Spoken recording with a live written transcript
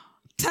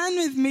Turn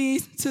with me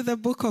to the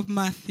book of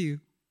Matthew.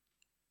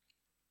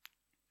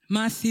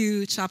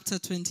 Matthew chapter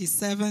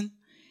 27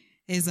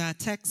 is our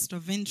text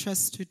of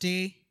interest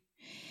today.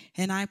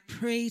 And I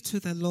pray to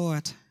the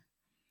Lord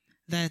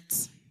that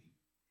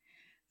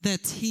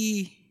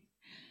He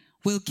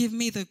will give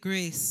me the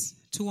grace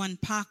to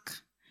unpack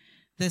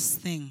this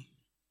thing.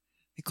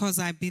 Because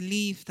I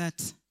believe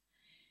that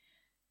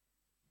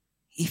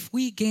if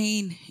we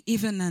gain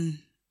even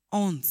an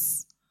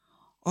ounce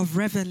of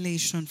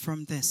revelation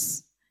from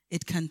this,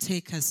 it can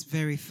take us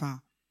very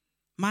far.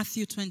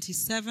 Matthew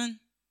 27,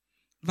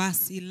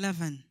 verse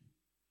 11.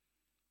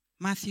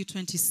 Matthew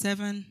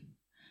 27,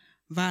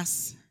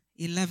 verse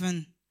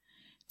 11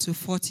 to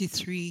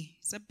 43.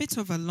 It's a bit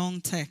of a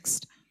long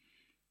text,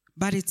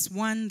 but it's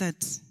one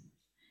that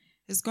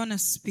is going to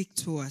speak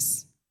to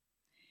us.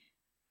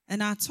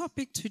 And our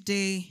topic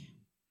today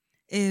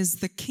is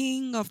the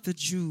King of the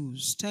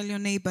Jews. Tell your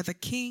neighbor, the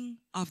King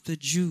of the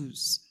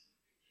Jews.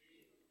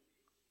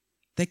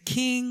 The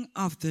King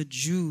of the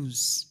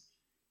Jews.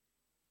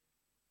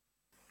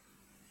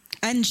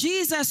 And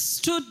Jesus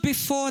stood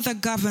before the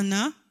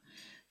governor.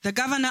 The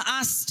governor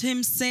asked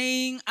him,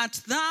 saying,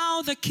 "Art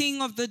thou the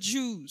King of the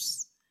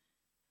Jews?"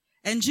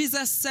 And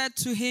Jesus said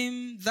to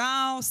him,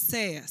 "Thou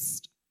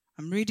sayest."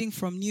 I'm reading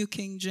from New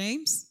King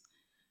James.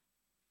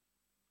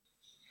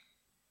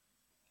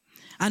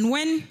 And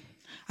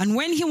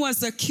when he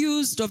was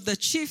accused of the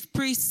chief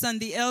priests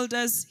and the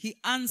elders, he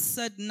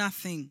answered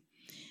nothing.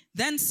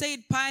 Then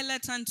said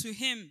Pilate unto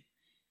him,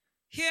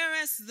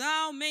 "Hearest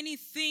thou many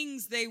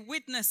things they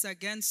witness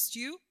against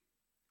you?"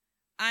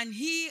 And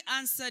he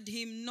answered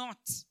him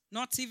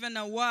not even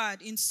a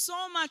word,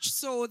 insomuch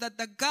so that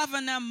the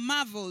governor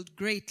marveled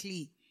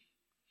greatly.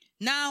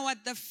 Now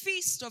at the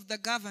feast of the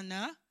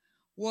governor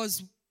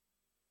was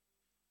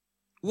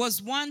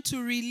one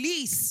to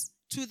release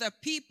to the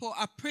people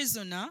a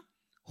prisoner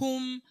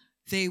whom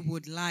they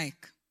would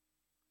like.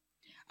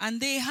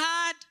 And they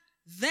had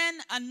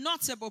then a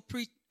notable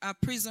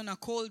prisoner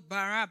called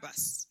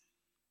Barabbas.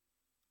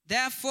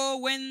 Therefore,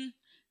 when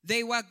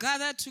they were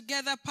gathered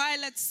together,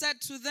 Pilate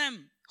said to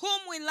them,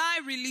 "Whom will I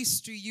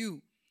release to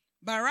you,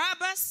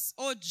 Barabbas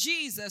or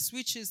Jesus,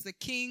 which is the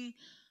King,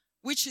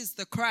 which is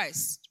the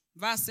Christ?"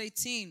 Verse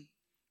 18,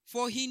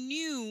 for he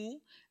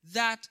knew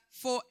that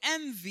for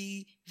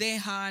envy they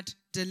had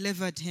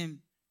delivered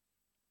him.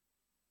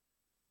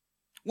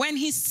 When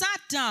he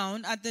sat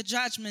down at the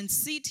judgment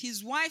seat,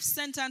 his wife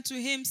sent unto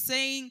him,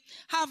 saying,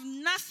 "Have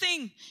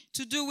nothing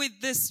to do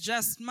with this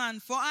just man,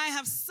 for I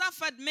have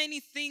suffered many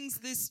things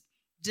this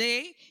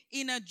day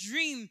in a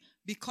dream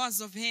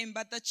because of him."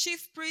 But the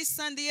chief priests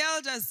and the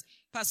elders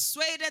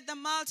persuaded the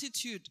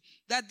multitude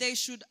that they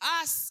should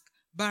ask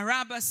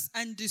Barabbas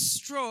and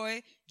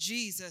destroy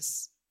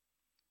Jesus.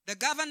 The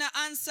governor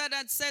answered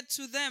and said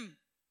to them,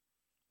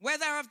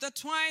 "Whether of the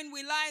twain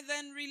will I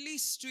then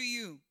release to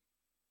you?"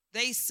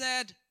 They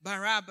said,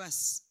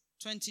 "Barabbas."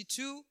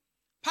 22.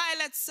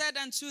 Pilate said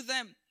unto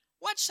them,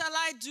 "What shall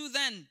I do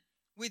then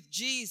with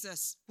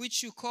Jesus,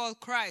 which you call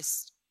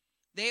Christ?"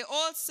 They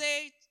all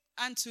said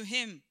unto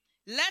him,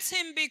 "Let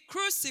him be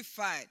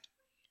crucified."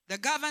 The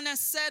governor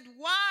said,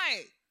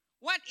 "Why?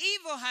 What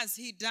evil has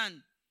he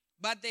done?"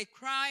 But they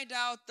cried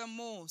out the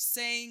more,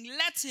 saying,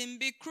 "Let him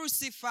be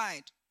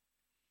crucified."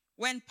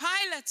 When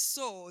Pilate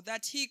saw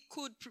that he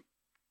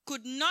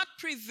could not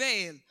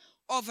prevail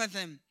over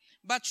them,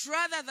 but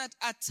rather that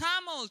a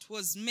tumult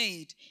was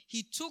made,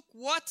 he took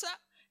water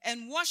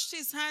and washed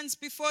his hands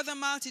before the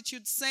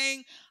multitude,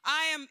 saying,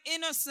 "I am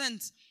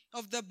innocent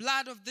of the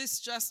blood of this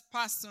just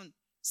person.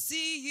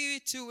 See ye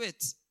to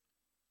it."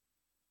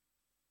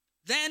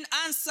 Then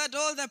answered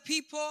all the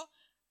people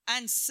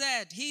and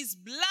said, "His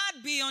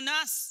blood be on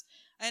us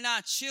and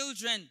our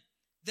children."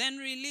 Then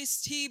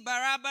released he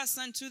Barabbas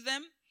unto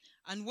them.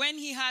 And when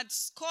he had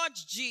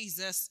scourged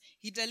Jesus,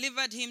 he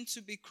delivered him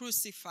to be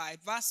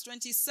crucified. Verse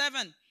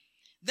 27.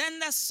 Then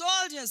the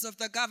soldiers of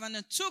the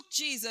governor took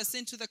Jesus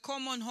into the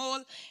common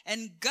hall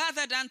and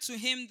gathered unto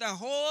him the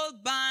whole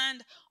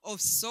band of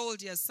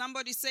soldiers.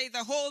 Somebody say,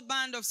 the whole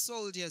band of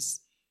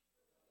soldiers.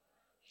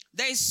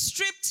 They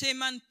stripped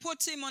him and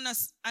put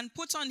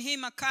on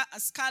him a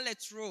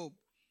scarlet robe.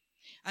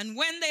 And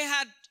when they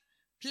had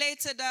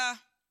plaited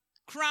a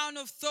crown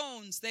of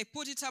thorns, they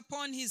put it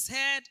upon his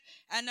head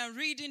and a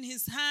reed in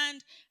his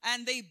hand,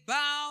 and they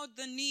bowed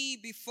the knee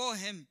before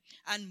him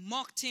and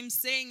mocked him,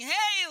 saying,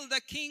 "Hail,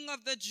 the King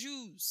of the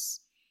Jews!"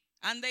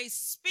 And they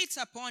spit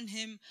upon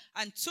him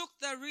and took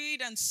the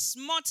reed and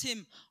smote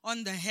him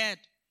on the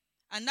head.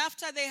 And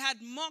after they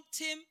had mocked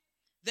him,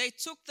 they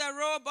took the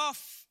robe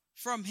off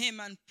from him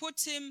and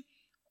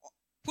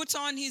put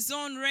on his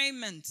own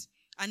raiment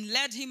and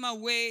led him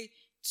away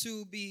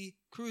to be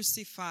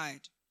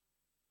crucified.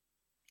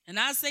 And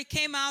as they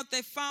came out,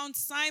 they found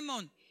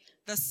Simon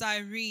the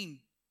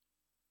Cyrene.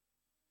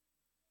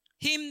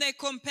 Him they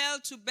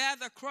compelled to bear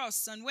the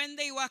cross. And when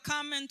they were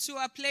come into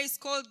a place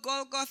called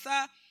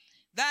Golgotha,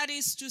 that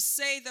is to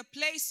say, the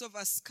place of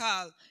a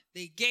skull,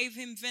 they gave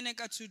him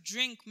vinegar to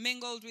drink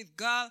mingled with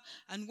gall.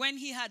 And when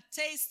he had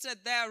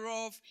tasted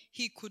thereof,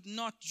 he could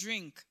not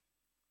drink.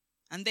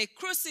 And they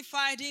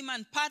crucified him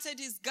and parted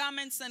his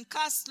garments and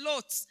cast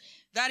lots,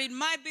 that it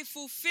might be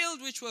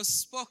fulfilled which was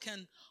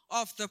spoken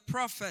of the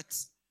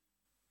prophet.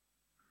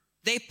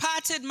 They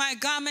parted my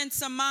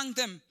garments among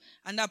them,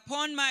 and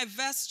upon my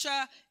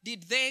vesture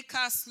did they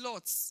cast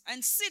lots.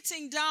 And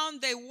sitting down,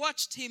 they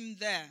watched him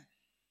there,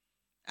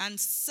 and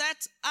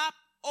set up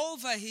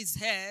over his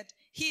head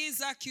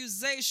his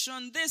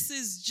accusation, "This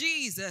is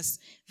Jesus,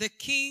 the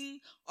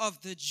King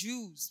of the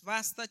Jews."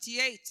 Verse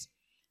 38.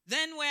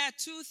 Then were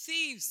two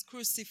thieves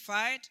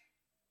crucified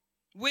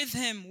with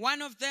him,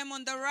 one of them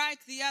on the right,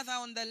 the other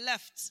on the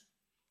left.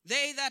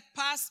 They that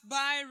passed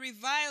by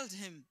reviled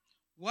him,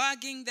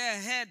 wagging their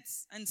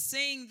heads, and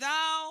saying,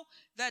 "Thou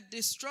that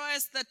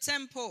destroyest the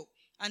temple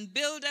and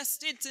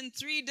buildest it in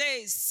 3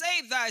 days,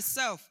 save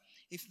thyself.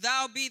 If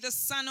thou be the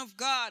Son of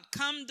God,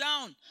 come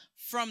down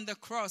from the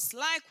cross."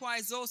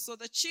 Likewise also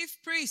the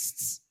chief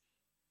priests,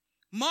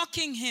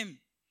 mocking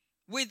him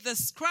with the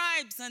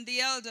scribes and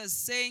the elders,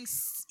 saying,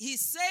 "He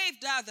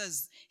saved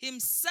others,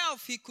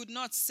 himself he could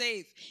not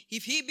save.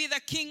 If he be the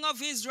King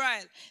of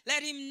Israel,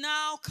 let him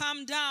now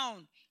come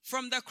down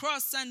from the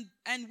cross,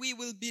 and we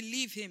will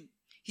believe him.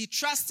 He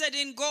trusted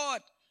in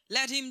God,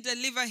 let him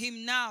deliver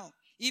him now,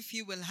 if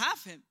he will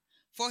have him.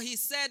 For he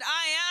said,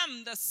 I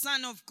am the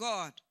Son of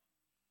God."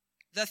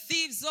 The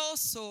thieves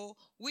also,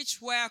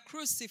 which were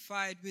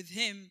crucified with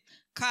him,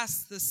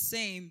 cast the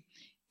same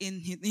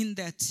in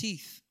their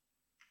teeth.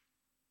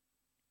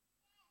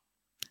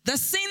 The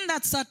scene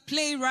that's at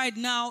play right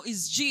now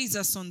is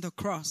Jesus on the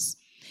cross.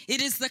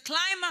 It is the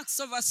climax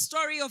of a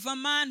story of a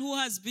man who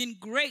has been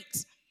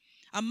great.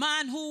 A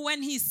man who,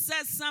 when he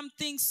says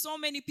something, so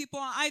many people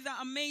are either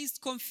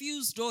amazed,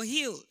 confused, or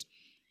healed.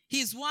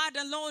 His word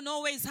alone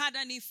always had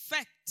an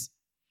effect.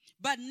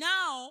 But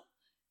now,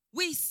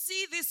 we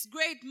see this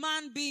great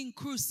man being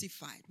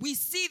crucified. We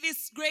see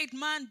this great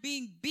man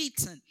being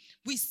beaten.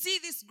 We see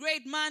this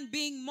great man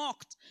being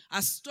mocked.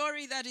 A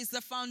story that is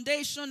the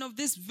foundation of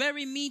this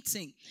very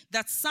meeting.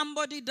 That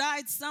somebody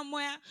died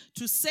somewhere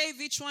to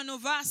save each one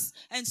of us.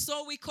 And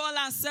so we call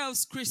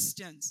ourselves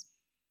Christians.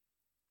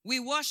 We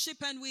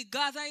worship and we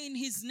gather in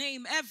his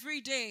name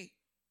every day.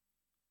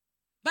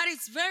 But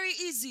it's very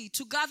easy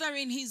to gather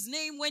in his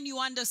name when you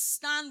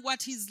understand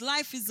what his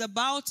life is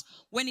about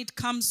when it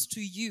comes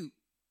to you.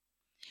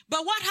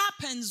 But what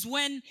happens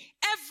when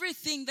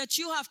everything that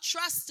you have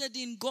trusted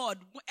in God,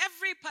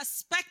 every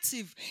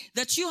perspective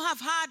that you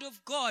have had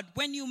of God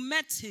when you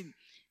met him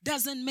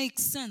doesn't make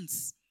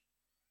sense?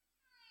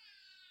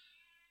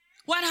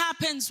 What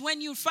happens when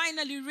you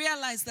finally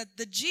realize that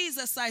the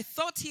Jesus I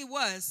thought he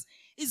was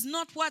is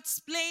not what's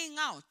playing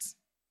out?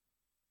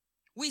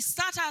 We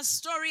start our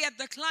story at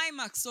the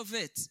climax of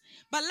it.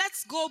 But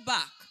let's go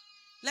back.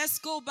 Let's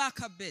go back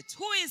a bit.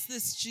 Who is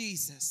this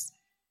Jesus?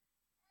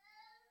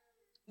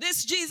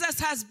 This Jesus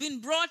has been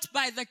brought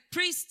by the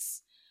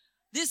priests.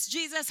 This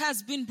Jesus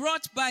has been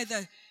brought by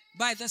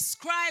the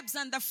scribes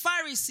and the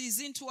Pharisees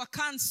into a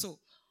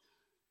council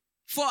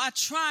for a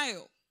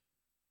trial.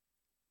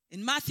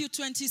 In Matthew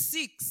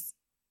 26,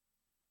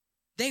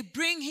 they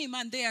bring him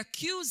and they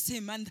accuse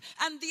him, and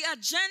the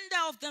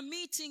agenda of the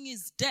meeting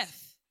is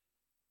death.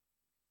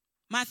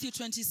 Matthew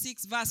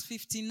 26, verse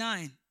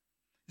 59.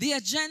 The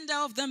agenda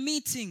of the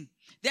meeting.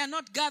 They are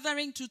not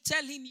gathering to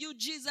tell him, "You,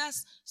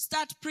 Jesus,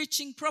 start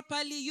preaching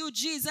properly. You,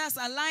 Jesus,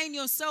 align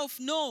yourself."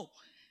 No.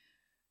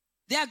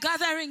 They are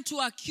gathering to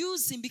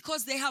accuse him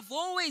because they have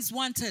always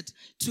wanted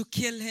to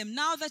kill him.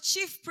 Now the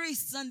chief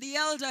priests and the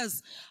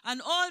elders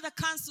and all the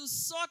council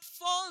sought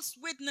false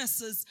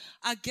witnesses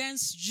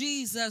against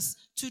Jesus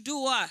to do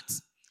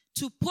what?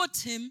 To put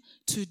him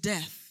to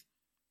death.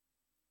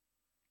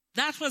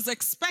 That was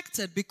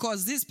expected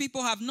because these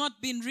people have not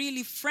been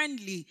really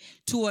friendly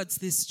towards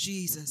this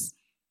Jesus.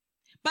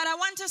 But I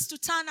want us to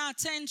turn our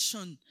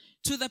attention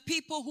to the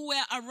people who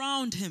were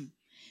around him,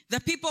 the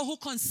people who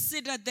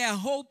considered their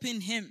hope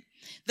in him,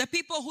 the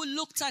people who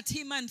looked at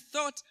him and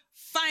thought,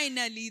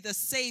 finally the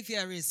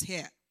Savior is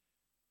here.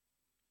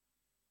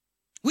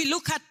 We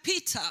look at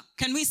Peter.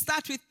 Can we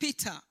start with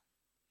Peter?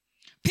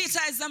 Peter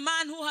is a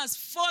man who has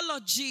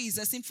followed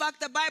Jesus. In fact,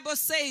 the Bible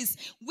says,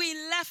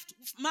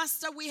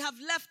 Master, we have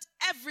left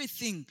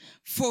everything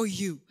for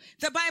you.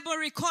 The Bible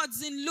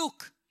records in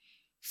Luke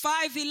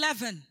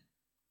 5:11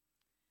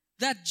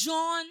 that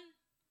John,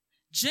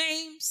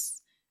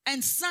 James,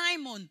 and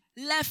Simon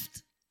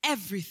left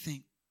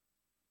everything.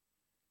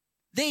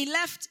 They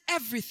left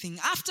everything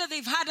after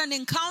they've had an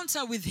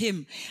encounter with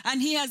him,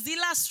 and he has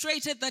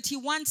illustrated that he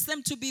wants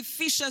them to be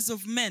fishers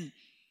of men.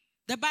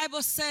 The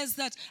Bible says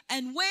that,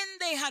 and when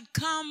they had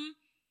come,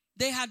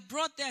 they had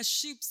brought their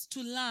ships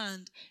to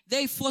land,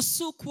 they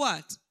forsook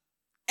what?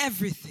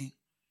 Everything.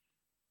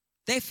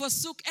 They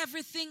forsook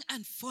everything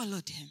and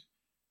followed him.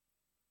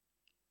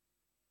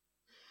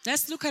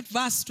 Let's look at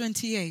verse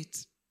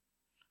 28.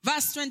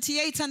 Verse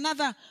 28,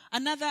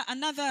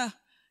 another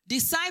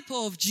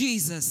disciple of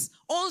Jesus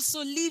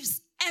also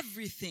leaves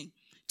everything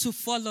to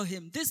follow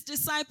him. This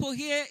disciple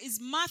here is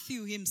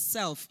Matthew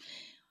himself.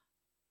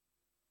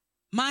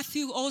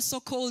 Matthew, also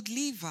called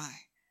Levi.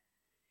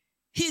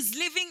 He's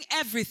leaving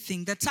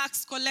everything, the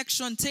tax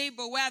collection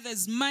table where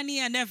there's money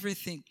and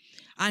everything,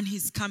 and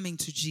he's coming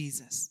to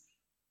Jesus.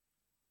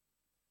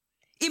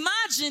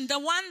 Imagine the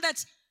one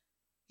that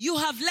you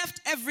have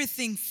left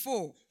everything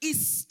for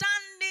is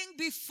standing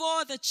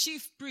before the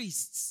chief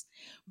priests,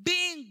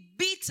 being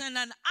beaten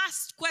and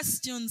asked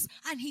questions,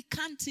 and he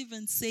can't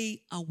even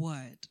say a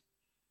word.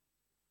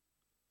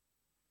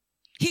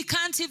 He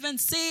can't even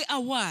say a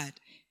word.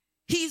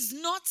 He's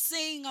not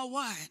saying a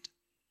word.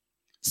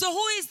 So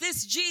who is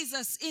this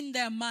Jesus in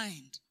their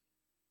mind?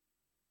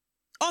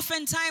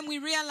 Oftentimes we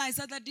realize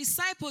that the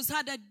disciples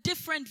had a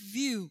different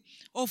view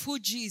of who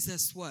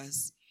Jesus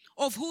was,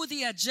 of who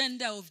the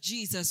agenda of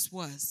Jesus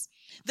was.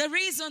 The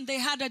reason they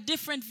had a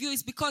different view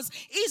is because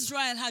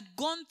Israel had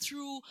gone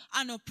through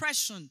an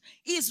oppression.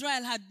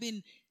 Israel had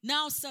been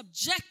now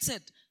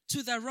subjected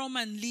to the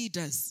Roman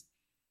leaders.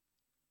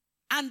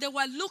 And they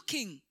were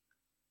looking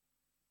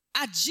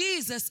at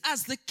Jesus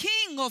as the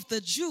King of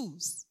the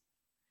Jews,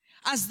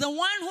 as the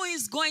one who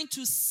is going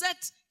to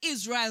set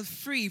Israel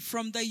free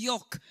from the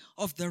yoke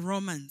of the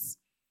Romans.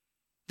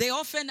 They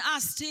often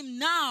asked him,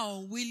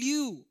 now will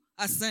you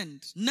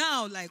ascend?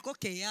 Now, like,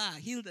 okay, yeah,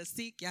 heal the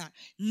sick, yeah.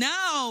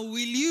 Now will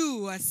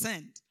you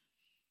ascend?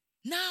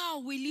 Now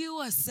will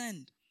you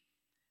ascend?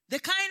 The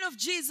kind of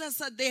Jesus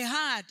that they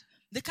had,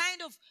 the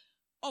kind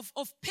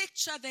of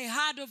picture they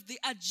had of the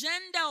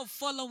agenda of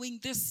following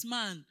this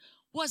man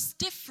was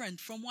different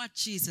from what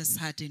Jesus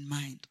had in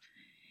mind.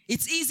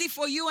 It's easy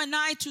for you and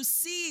I to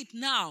see it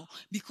now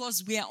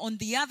because we are on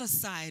the other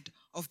side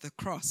of the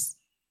cross.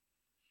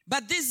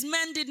 But these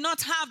men did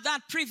not have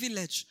that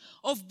privilege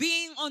of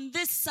being on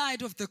this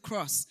side of the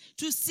cross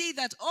to see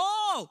that,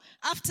 oh,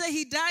 after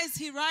he dies,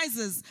 he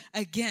rises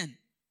again.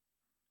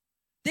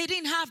 They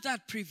didn't have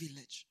that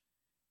privilege.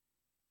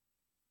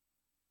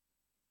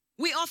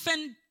 We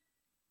often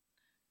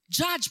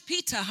judge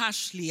Peter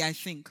harshly, I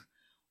think,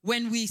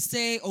 when we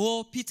say,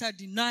 oh, Peter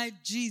denied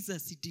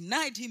Jesus. He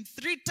denied him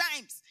 3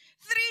 times.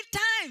 3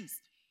 times.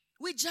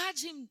 We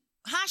judge him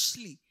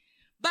harshly.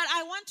 But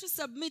I want to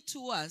submit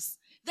to us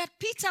that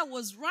Peter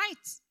was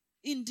right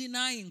in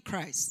denying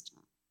Christ.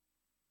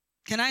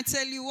 Can I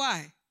tell you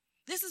why?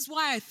 This is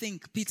why I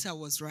think Peter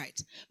was right.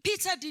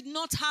 Peter did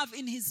not have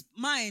in his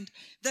mind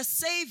the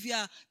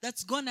Savior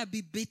that's going to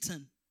be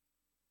beaten.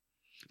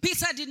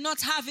 Peter did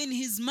not have in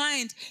his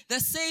mind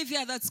the Savior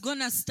that's going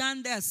to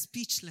stand there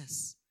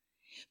speechless.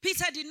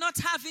 Peter did not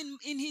have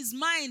in his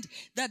mind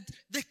that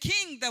the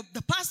king,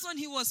 the person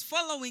he was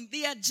following,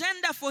 the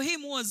agenda for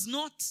him was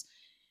not,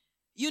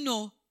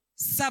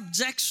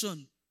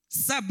 subjection,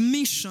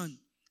 submission,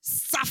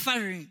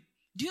 suffering.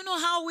 Do you know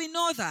how we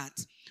know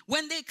that?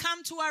 When they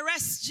come to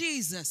arrest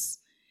Jesus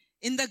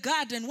in the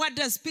garden, what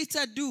does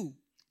Peter do?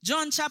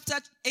 John chapter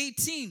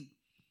 18.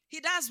 He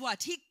does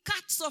what? He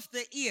cuts off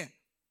the ear.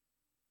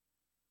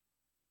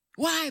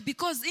 Why?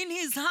 Because in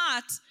his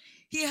heart,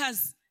 he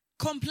has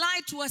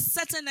complied to a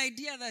certain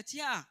idea that,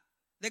 yeah,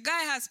 the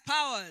guy has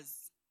powers.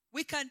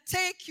 We can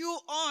take you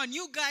on.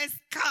 You guys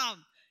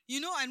come.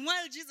 And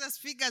while Jesus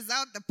figures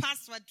out the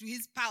password to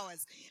his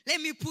powers,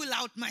 let me pull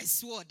out my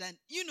sword and,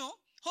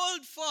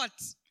 hold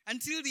forth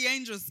until the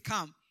angels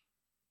come.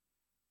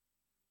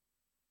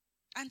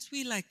 Aren't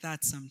we like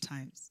that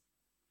sometimes?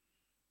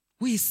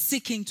 We're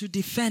seeking to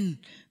defend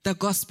the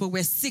gospel.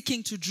 We're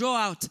seeking to draw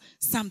out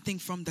something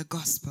from the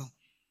gospel.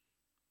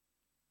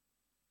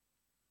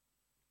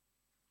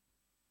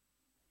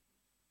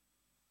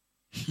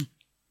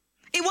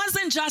 It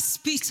wasn't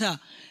just Peter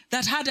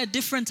that had a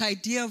different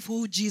idea of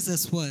who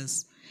Jesus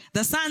was.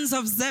 The sons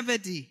of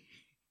Zebedee.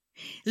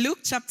 Luke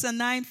chapter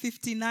 9,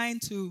 59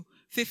 to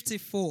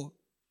 54.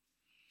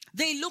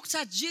 They looked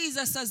at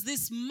Jesus as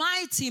this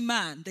mighty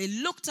man. They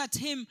looked at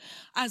him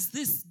as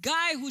this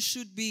guy who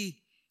should be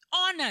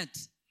honored.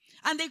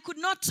 And they could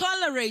not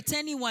tolerate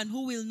anyone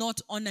who will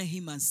not honor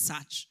him as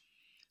such.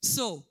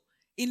 So,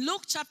 in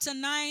Luke chapter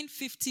 9,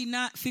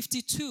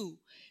 52,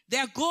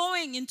 they're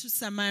going into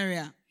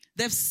Samaria.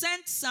 They've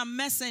sent some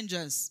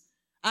messengers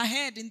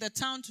ahead in the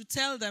town to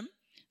tell them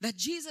that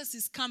Jesus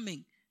is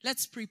coming.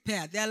 Let's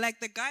prepare. They're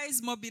like the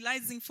guys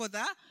mobilizing for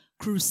the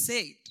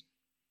crusade.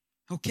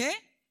 Okay?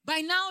 By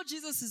now,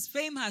 Jesus'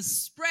 fame has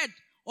spread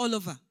all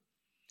over.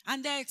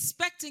 And they're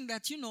expecting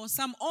that,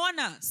 some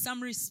honor,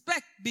 some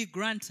respect be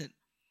granted.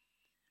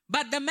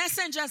 But the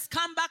messengers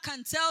come back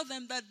and tell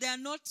them that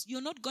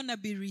you're not going to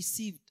be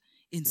received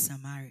in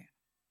Samaria.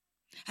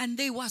 And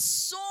they were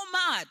so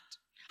mad.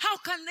 How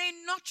can they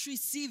not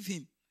receive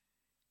him?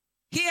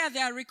 Hear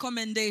their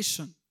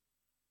recommendation.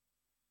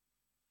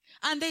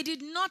 And they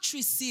did not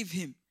receive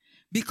him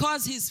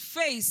because his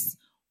face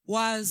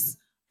was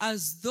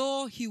as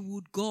though he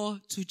would go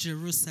to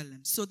Jerusalem.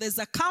 So there's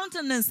a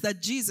countenance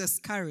that Jesus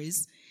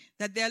carries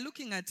that they're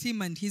looking at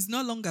him and he's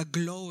no longer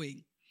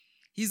glowing.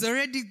 He's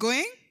already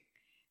going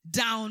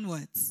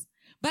downwards.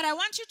 But I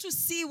want you to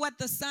see what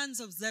the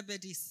sons of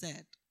Zebedee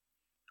said,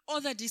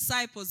 or the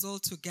disciples all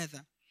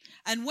together.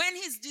 And when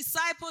his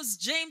disciples,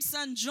 James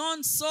and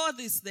John, saw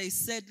this, they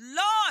said,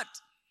 Lord,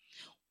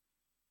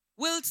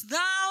 Wilt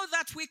thou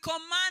that we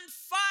command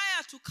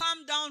fire to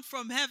come down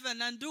from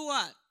heaven and do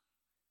what?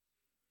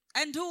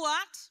 And do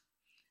what?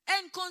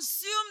 And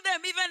consume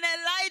them. Even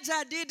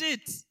Elijah did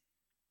it.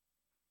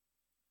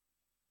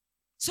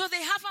 So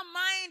they have a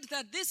mind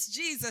that this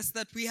Jesus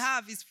that we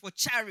have is for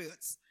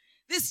chariots.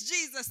 This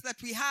Jesus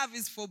that we have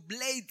is for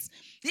blades.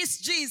 This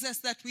Jesus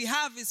that we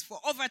have is for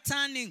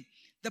overturning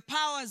the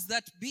powers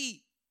that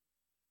be.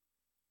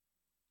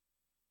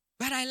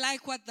 But I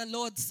like what the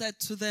Lord said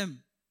to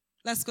them.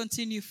 Let's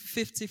continue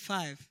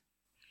 55.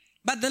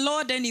 But the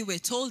Lord anyway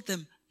told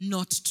them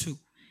not to.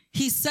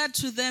 He said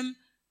to them,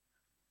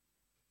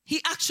 he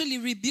actually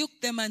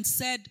rebuked them and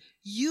said,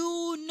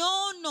 you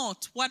know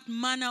not what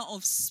manner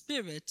of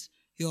spirit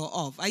you're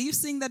of. Are you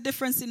seeing the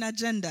difference in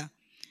agenda?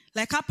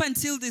 Like up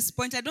until this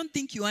point, I don't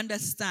think you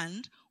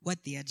understand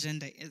what the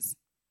agenda is.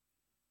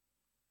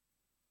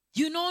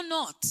 You know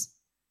not.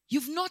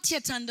 You've not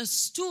yet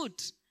understood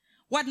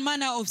what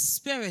manner of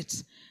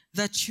spirit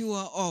that you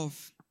are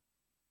of.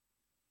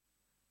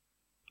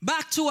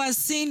 Back to our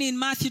scene in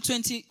Matthew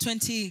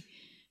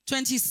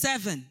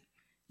 27,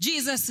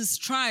 Jesus'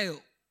 trial.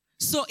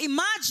 So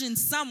imagine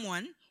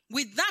someone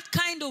with that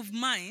kind of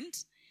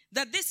mind,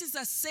 that this is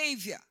a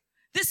savior,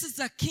 this is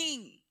a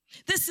king,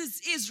 this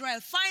is Israel.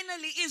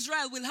 Finally,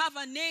 Israel will have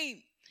a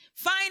name.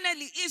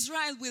 Finally,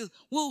 Israel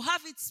will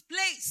have its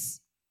place.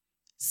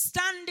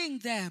 Standing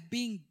there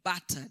being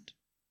battered.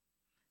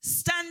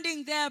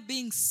 Standing there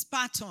being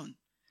spat on.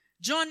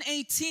 John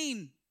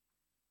 18,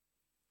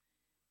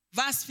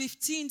 verse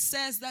 15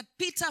 says that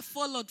Peter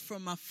followed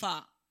from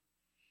afar.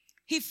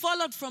 He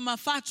followed from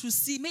afar to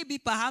see, maybe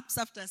perhaps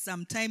after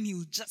some time he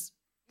would just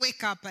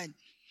wake up and,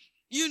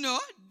 do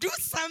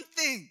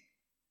something.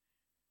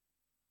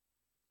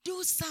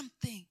 Do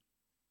something.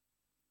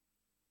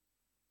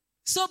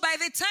 So by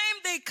the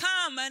time they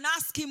come and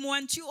ask him,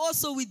 weren't you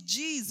also with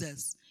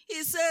Jesus?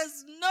 He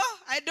says, no,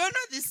 I don't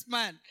know this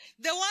man.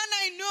 The one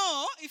I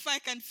know, if I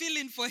can fill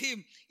in for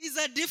him, is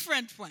a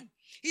different one.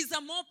 He's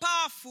a more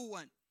powerful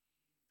one.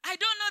 I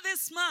don't know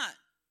this man.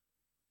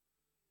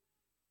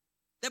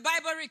 The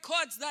Bible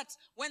records that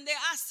when they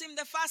asked him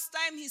the first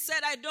time, he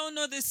said, I don't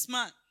know this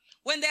man.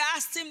 When they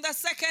asked him the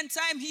second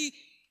time, he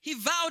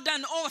vowed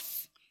an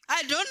oath.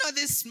 I don't know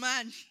this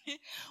man.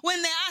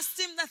 When they asked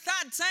him the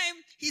third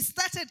time, he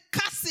started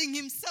cursing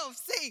himself,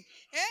 saying,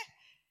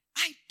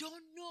 I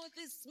don't know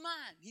this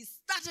man. He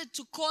started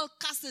to call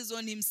curses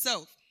on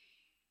himself.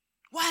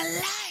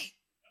 Wallahi.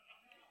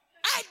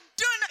 I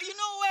don't know. You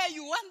know where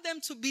you want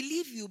them to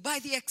believe you? By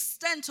the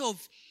extent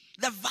of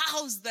the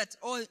vows that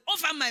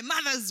over my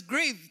mother's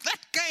grave,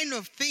 that kind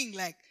of thing.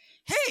 Like,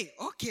 hey,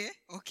 okay.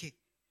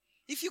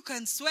 If you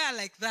can swear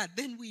like that,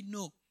 then we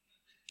know.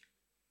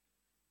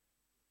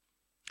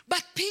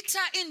 But Peter,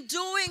 in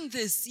doing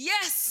this,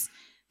 yes,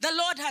 the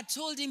Lord had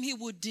told him he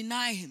would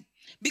deny him.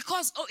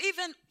 Because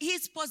even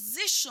his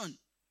position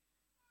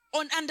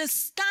on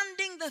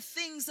understanding the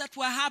things that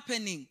were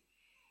happening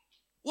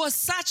was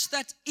such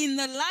that in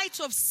the light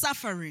of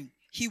suffering,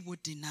 he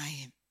would deny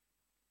him.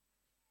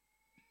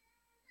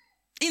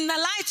 In the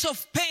light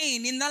of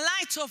pain, in the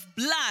light of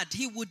blood,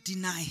 he would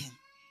deny him.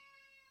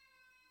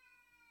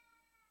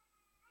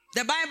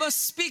 The Bible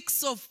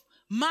speaks of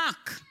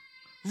Mark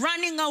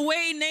running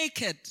away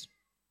naked.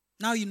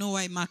 Now you know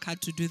why Mark had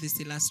to do this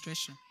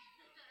illustration.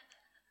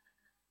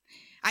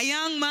 A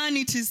young man,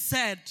 it is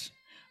said,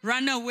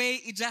 ran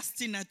away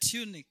just in a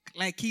tunic.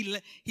 Like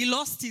he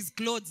lost his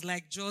clothes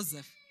like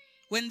Joseph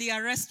when the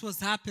arrest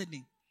was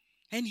happening.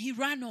 And he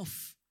ran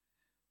off.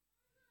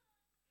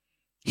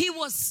 He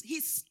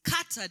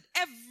scattered.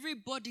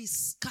 Everybody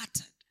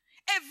scattered.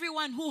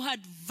 Everyone who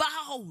had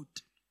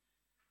vowed.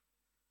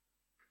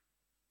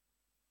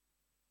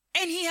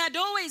 And he had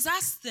always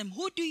asked them,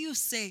 who do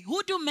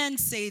men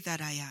say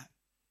that I am?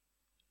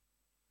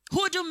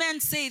 Who do men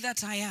say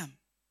that I am?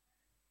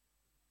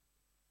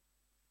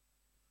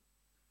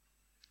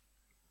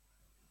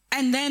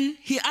 And then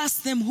he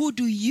asked them, who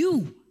do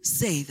you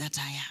say that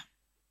I am?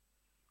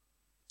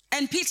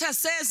 And Peter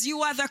says,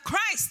 you are the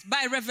Christ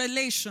by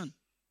revelation.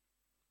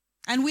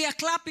 And we are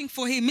clapping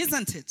for him,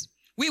 isn't it?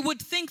 We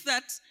would think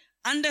that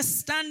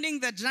understanding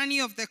the journey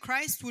of the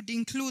Christ would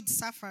include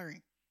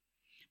suffering.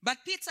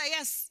 But Peter,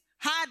 yes,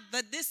 heard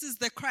that this is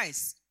the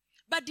Christ,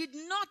 but did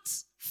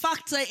not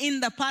factor in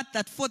the part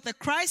that for the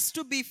Christ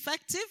to be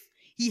effective,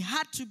 he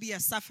had to be a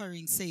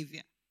suffering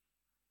Savior.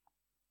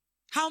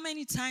 How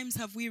many times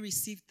have we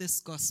received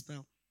this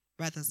gospel,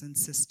 brothers and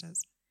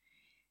sisters?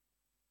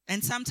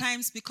 And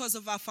sometimes because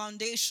of our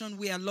foundation,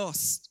 we are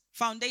lost.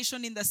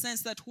 Foundation in the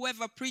sense that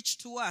whoever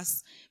preached to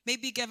us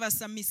maybe gave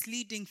us a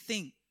misleading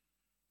thing.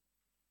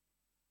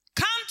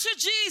 Come to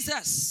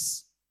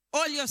Jesus.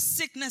 All your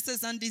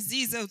sicknesses and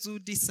diseases will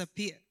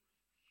disappear.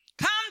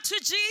 Come to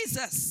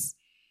Jesus.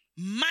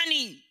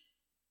 Money.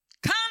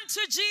 Come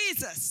to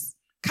Jesus.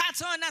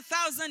 Cattle on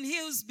 1,000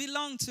 hills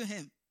belong to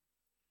him.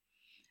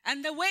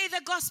 And the way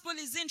the gospel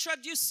is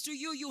introduced to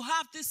you, you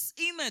have this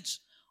image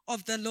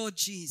of the Lord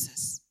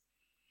Jesus.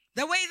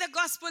 The way the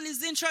gospel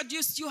is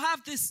introduced, you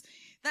have this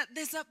that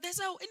there's a,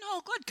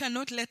 God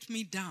cannot let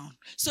me down.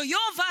 So your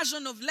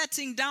version of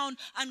letting down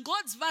and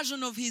God's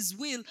version of his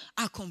will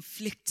are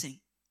conflicting.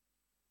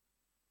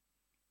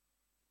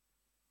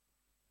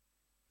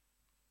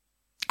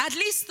 At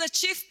least the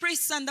chief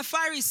priests and the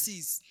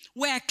Pharisees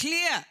were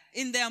clear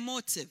in their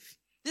motive.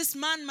 This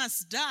man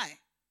must die.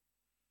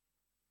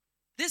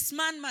 This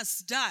man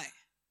must die.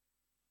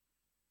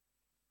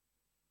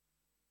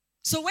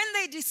 So when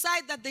they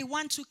decide that they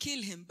want to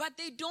kill him, but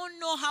they don't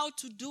know how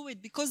to do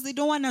it because they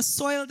don't want to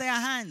soil their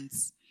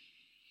hands,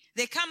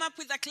 they come up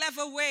with a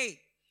clever way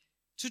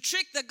to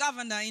trick the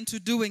governor into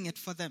doing it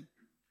for them.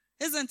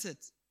 Isn't it?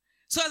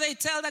 So they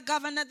tell the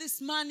governor,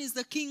 this man is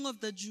the king of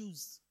the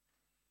Jews.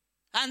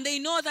 And they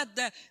know that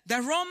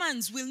the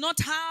Romans will not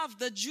have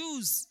the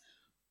Jews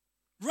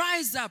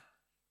rise up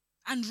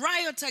and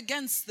riot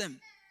against them,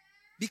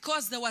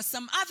 because there were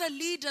some other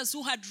leaders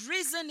who had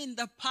risen in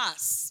the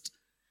past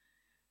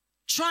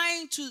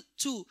trying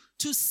to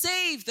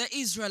save the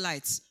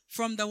Israelites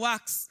from the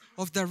works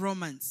of the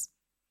Romans.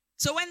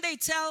 So when they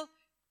tell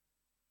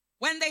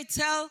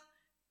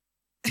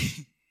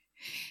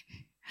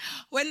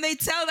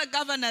the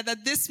governor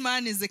that this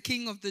man is the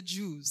king of the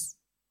Jews,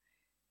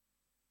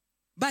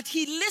 but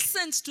he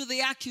listens to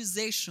the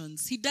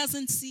accusations, he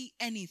doesn't see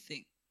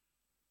anything.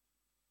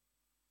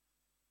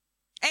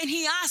 And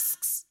he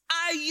asks,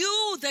 are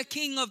you the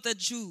king of the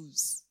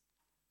Jews?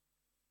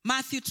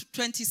 Matthew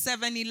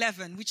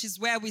 27:11, which is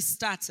where we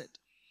started.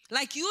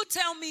 Like, you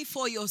tell me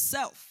for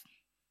yourself.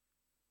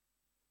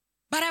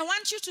 But I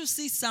want you to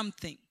see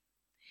something.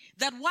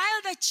 That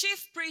while the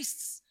chief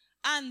priests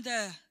and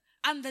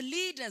the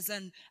leaders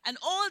and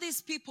all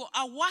these people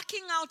are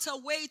working out a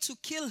way to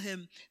kill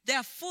him, they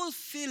are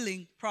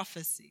fulfilling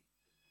prophecy.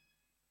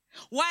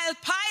 While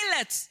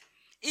Pilate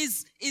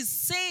is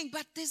saying,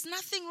 but there's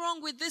nothing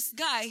wrong with this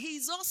guy,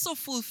 he's also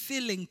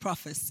fulfilling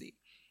prophecy.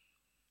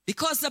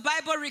 Because the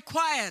Bible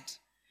required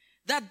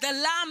that the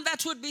lamb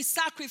that would be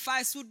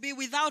sacrificed would be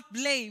without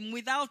blame,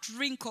 without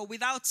wrinkle,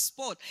 without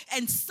spot.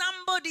 And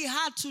somebody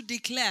had to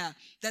declare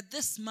that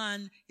this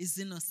man is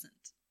innocent.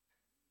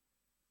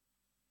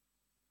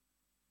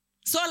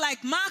 So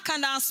like Mark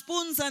and our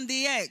spoons and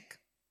the egg,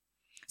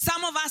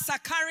 some of us are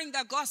carrying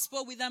the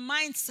gospel with a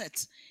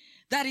mindset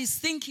that is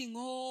thinking,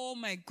 oh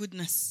my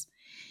goodness,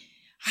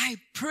 I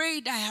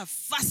prayed, I have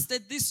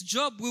fasted, this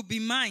job will be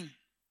mine.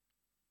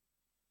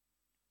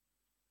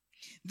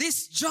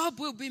 This job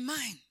will be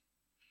mine.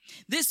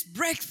 This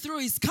breakthrough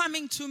is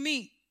coming to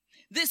me.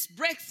 This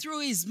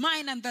breakthrough is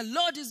mine and the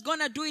Lord is going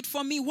to do it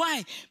for me.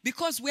 Why?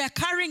 Because we are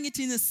carrying it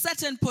in a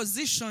certain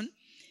position,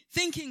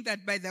 thinking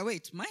that, by the way,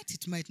 it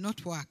might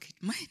not work.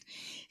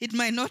 It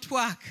might not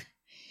work.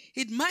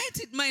 It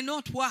might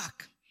not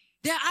work.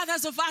 There are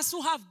others of us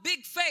who have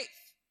big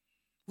faith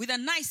with a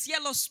nice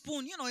yellow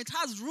spoon. You know, it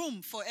has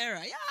room for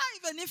error.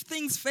 Yeah, even if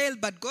things fail,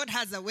 but God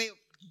has a way of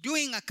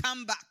doing a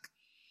comeback.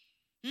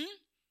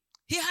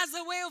 He has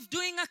a way of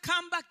doing a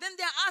comeback. Then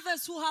there are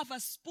others who have a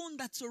spoon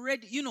that's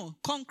already,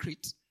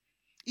 concrete.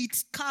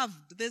 It's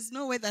carved. There's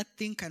no way that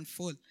thing can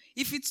fall.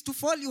 If it's to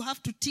fall, you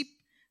have to tip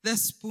the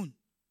spoon.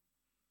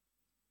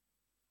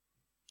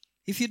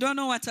 If you don't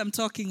know what I'm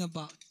talking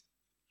about,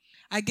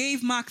 I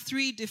gave Mark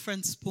 3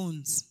 different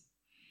spoons.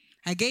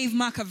 I gave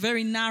Mark a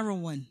very narrow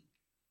one,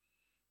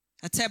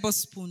 a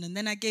tablespoon, and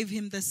then I gave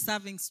him the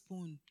serving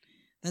spoon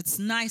that's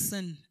nice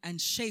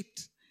and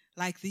shaped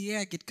like the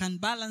egg. It can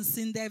balance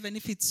in there. Even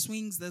if it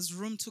swings, there's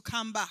room to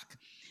come back.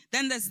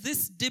 Then there's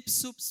this dip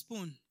soup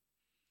spoon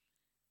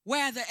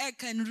where the egg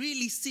can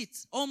really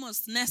sit,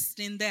 almost nest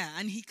in there,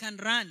 and he can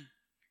run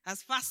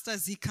as fast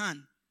as he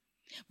can.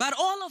 But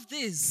all of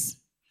these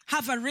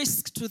have a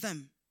risk to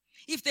them.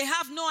 If they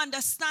have no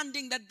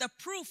understanding that the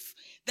proof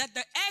that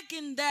the egg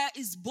in there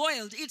is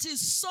boiled, it is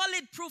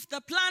solid proof.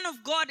 The plan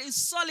of God is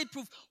solid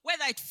proof.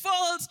 Whether it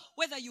falls,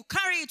 whether you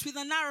carry it with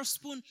a narrow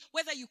spoon,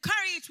 whether you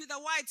carry it with a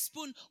wide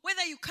spoon,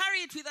 whether you carry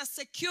it with a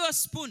secure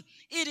spoon,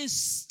 it is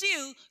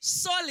still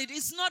solid.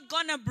 It's not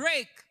gonna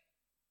break.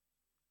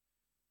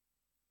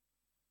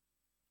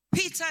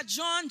 Peter,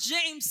 John,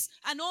 James,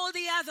 and all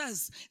the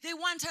others, they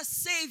want a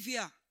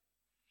savior.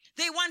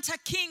 They want a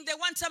king. They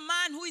want a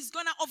man who is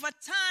going to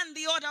overturn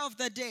the order of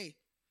the day.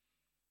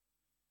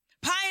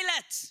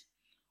 Pilate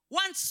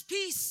wants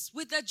peace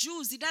with the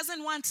Jews. He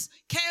doesn't want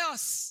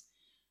chaos.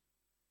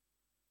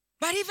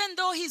 But even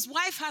though his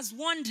wife has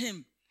warned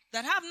him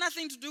that have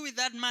nothing to do with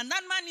that man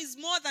is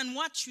more than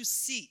what you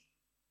see.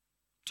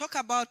 Talk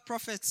about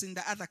prophets in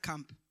the other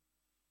camp.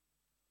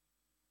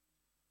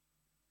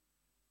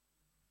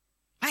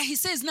 And he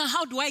says, now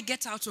how do I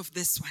get out of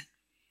this one?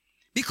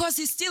 Because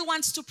he still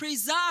wants to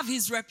preserve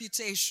his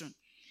reputation.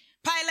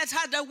 Pilate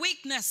had a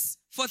weakness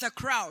for the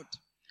crowd.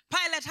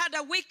 Pilate had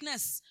a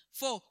weakness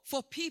for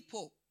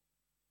people.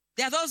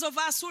 There are those of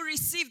us who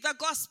receive the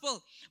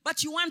gospel,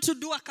 but you want to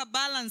do a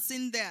balance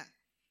in there.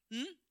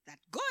 That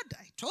God,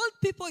 I told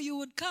people you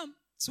would come.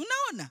 So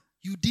now,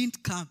 you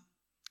didn't come.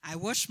 I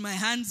washed my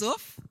hands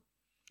off.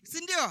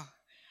 Sindio,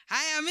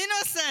 I am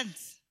innocent.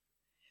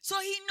 So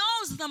he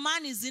knows the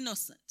man is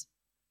innocent.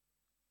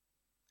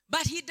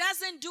 But he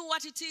doesn't do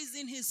what it is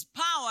in his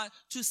power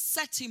to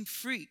set him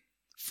free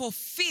for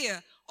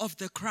fear of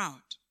the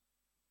crowd.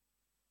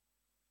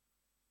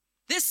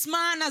 This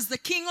man, as the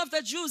king of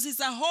the Jews, is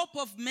a hope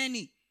of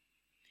many,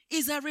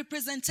 is a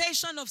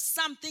representation of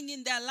something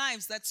in their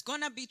lives that's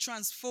going to be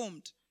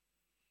transformed.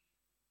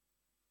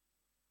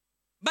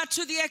 But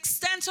to the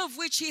extent of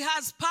which he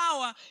has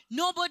power,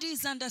 nobody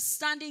is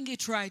understanding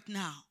it right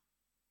now.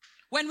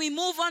 When we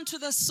move on to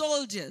the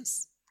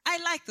soldiers, I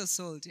like the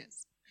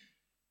soldiers.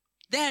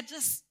 They're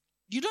just,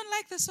 you don't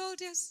like the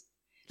soldiers?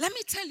 Let me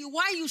tell you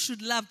why you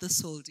should love the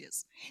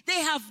soldiers.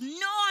 They have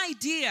no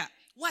idea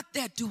what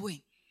they're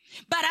doing.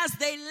 But as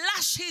they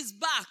lash his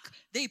back,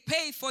 they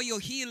pay for your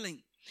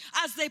healing.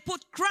 As they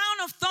put crown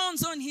of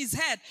thorns on his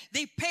head,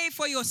 they pay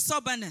for your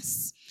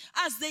soberness.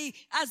 As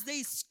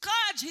they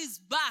scourge his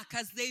back,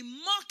 as they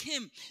mock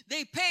him,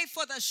 they pay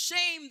for the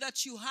shame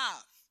that you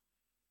have.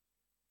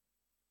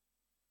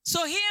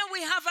 So here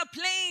we have a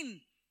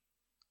plane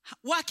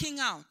working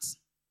out.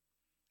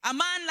 A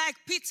man like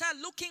Peter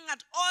looking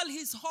at all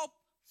his hope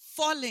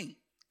falling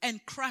and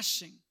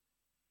crashing.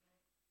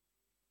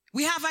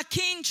 We have a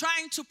king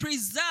trying to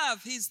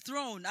preserve his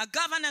throne, a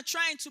governor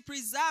trying to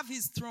preserve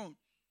his throne.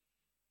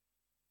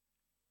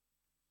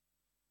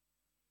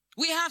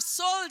 We have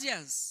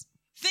soldiers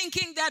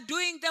thinking they're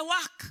doing the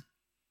work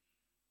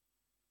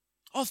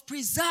of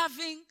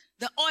preserving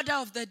the order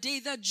of the day.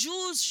 The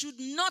Jews should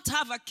not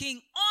have a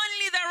king.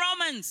 Only the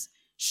Romans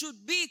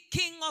should be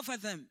king over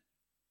them.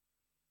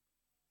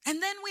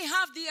 And then we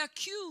have the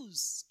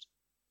accused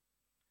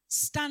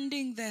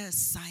standing there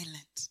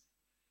silent.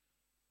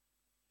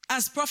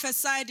 As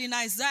prophesied in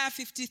Isaiah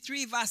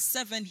 53 verse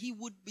 7, he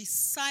would be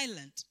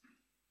silent.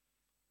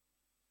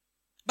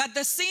 But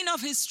the scene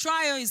of his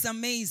trial is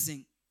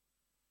amazing.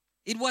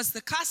 It was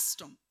the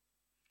custom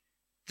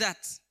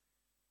that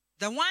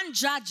the one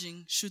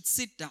judging should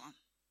sit down.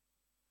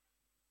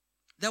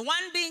 The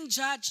one being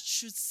judged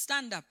should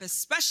stand up,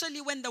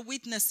 especially when the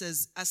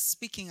witnesses are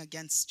speaking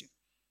against you.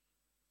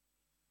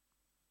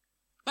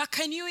 But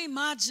can you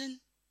imagine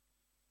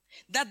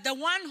that the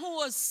one who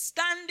was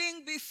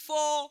standing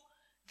before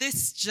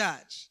this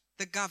judge,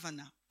 the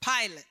governor,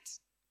 Pilate,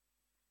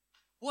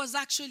 was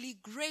actually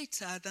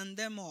greater than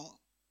them all?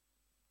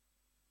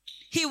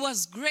 He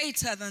was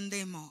greater than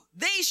them all.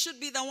 They should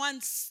be the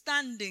ones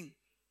standing,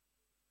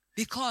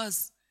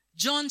 because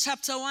John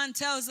chapter 1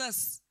 tells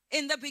us,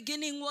 in the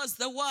beginning was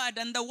the Word,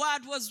 and the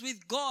Word was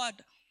with God,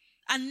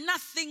 and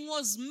nothing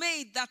was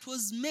made that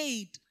was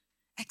made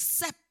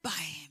except by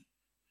him.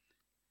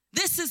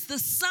 This is the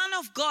Son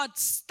of God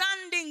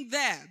standing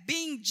there,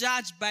 being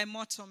judged by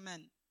mortal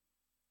men.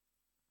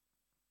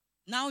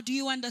 Now, do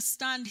you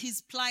understand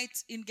his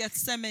plight in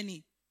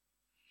Gethsemane?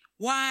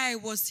 Why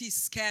was he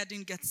scared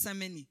in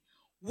Gethsemane?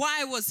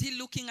 Why was he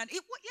looking at it?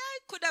 Yeah,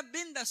 it could have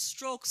been the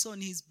strokes on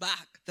his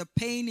back, the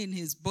pain in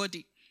his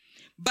body.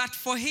 But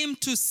for him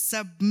to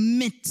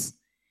submit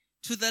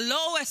to the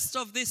lowest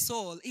of this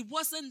all, it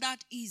wasn't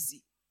that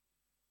easy.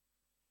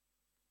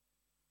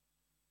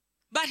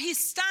 But he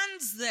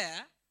stands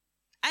there,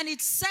 and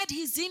it said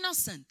he's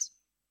innocent.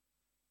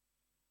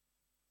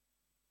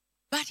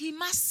 But he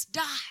must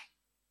die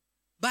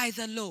by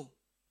the law.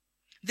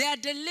 They are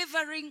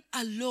delivering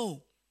a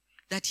law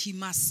that he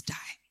must die,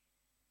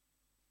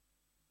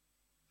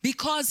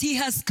 because he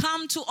has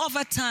come to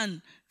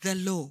overturn the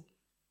law.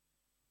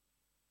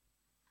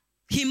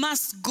 He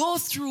must go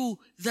through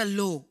the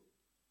law.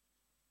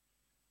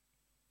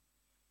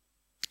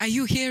 Are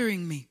you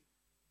hearing me?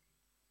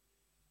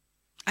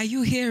 Are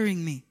you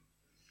hearing me?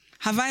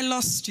 Have I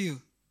lost you?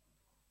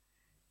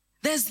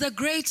 There's the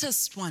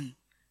greatest one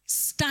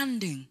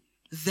standing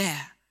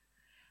there.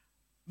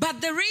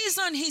 But the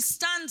reason he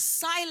stands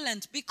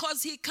silent,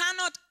 because he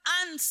cannot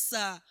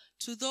answer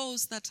to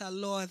those that are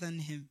lower than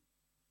him.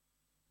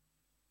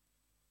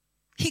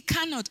 He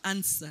cannot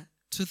answer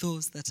to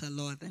those that are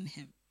lower than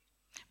him.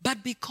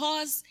 But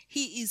because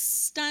he is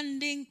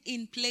standing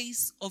in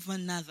place of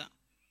another,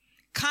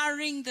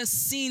 carrying the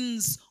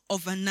sins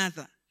of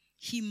another,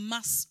 he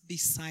must be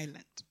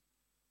silent.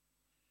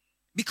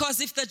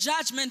 Because if the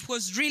judgment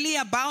was really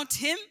about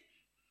him,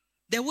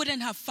 they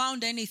wouldn't have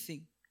found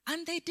anything.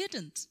 And they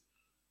didn't.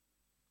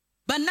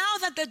 But now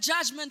that the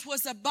judgment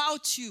was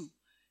about you,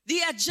 the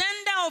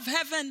agenda of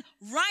heaven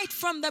right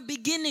from the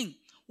beginning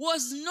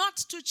was not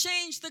to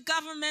change the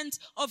government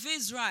of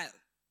Israel.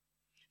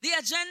 The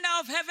agenda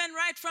of heaven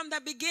right from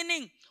the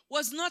beginning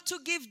was not to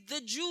give the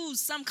Jews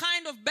some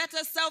kind of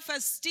better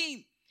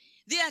self-esteem.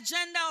 The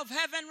agenda of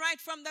heaven right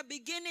from the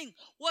beginning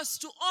was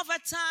to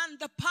overturn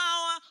the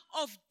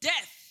power of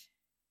death.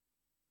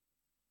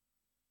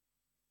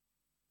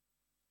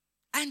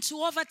 And to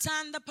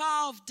overturn the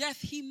power of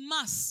death, he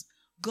must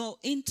go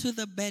into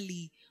the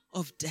belly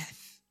of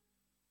death.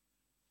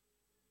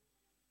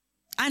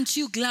 Aren't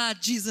you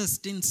glad Jesus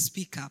didn't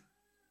speak up?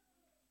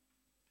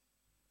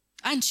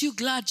 Aren't you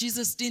glad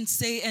Jesus didn't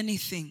say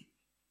anything?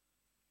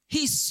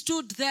 He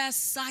stood there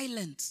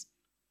silent.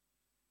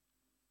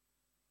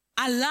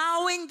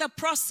 allowing the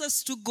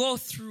process to go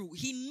through.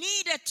 He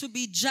needed to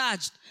be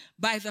judged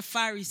by the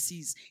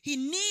Pharisees. He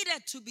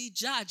needed to be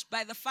judged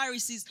by the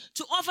Pharisees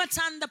to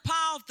overturn the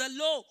power of the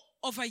law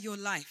over your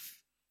life.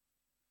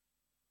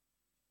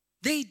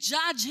 They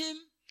judge him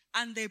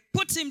and they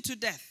put him to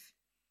death.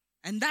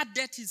 And that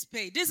debt is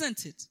paid,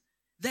 isn't it?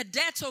 The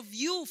debt of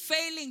you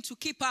failing to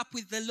keep up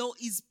with the law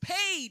is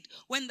paid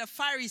when the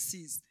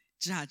Pharisees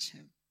judge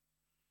him.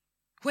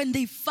 When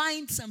they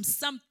find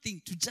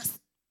something to just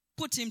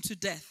put him to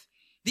death.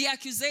 The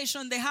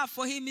accusation they have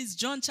for him is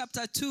John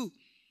chapter 2,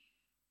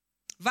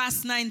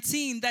 verse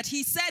 19, that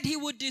he said he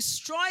would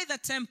destroy the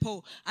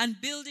temple and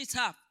build it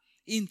up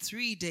in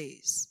 3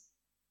 days.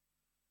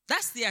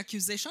 That's the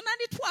accusation,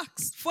 and it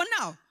works for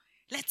now.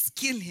 Let's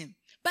kill him.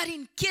 But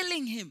in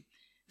killing him,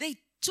 they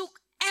took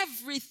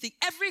everything.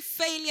 Every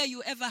failure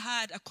you ever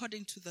had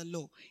according to the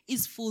law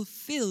is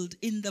fulfilled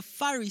in the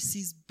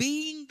Pharisees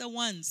being the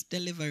ones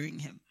delivering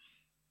him.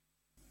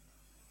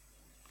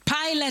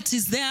 Pilate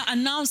is there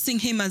announcing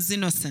him as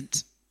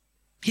innocent.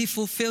 He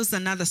fulfills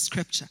another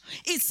scripture.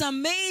 It's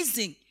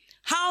amazing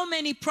how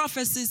many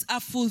prophecies are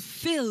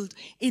fulfilled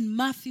in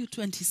Matthew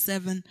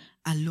 27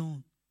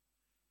 alone.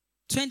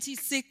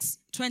 26,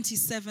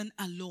 27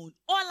 alone.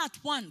 All at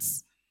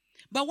once.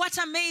 But what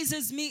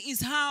amazes me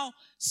is how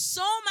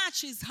so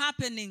much is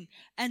happening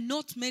and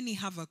not many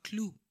have a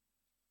clue.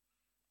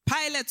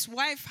 Pilate's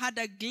wife had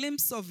a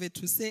glimpse of it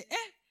to say,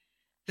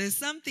 there's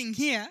something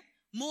here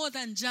more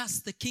than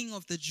just the king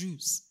of the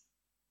Jews.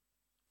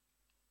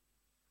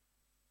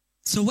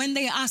 So when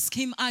they ask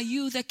him, are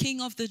you the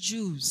king of the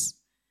Jews?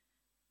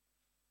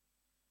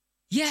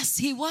 Yes,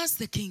 he was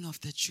the king of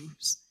the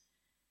Jews.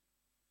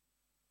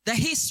 The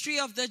history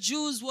of the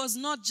Jews was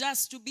not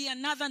just to be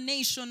another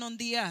nation on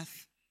the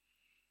earth.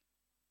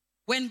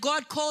 When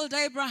God called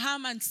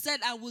Abraham and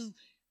said, I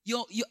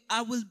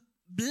will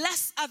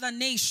bless other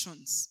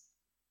nations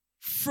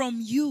from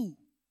you.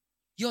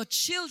 Your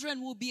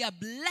children will be a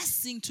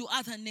blessing to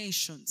other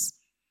nations.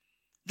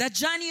 The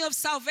journey of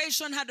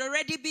salvation had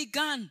already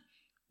begun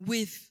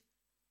with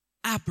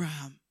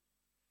Abraham.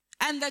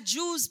 And the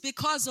Jews,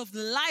 because of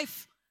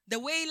life, the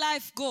way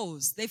life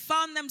goes, they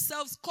found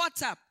themselves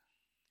caught up,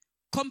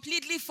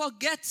 completely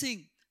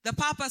forgetting the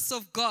purpose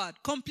of God,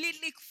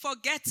 completely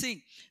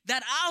forgetting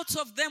that out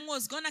of them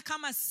was going to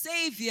come a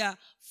savior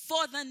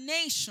for the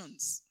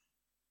nations.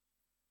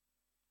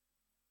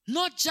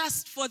 Not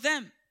just for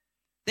them.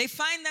 They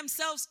find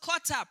themselves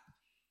caught up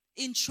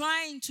in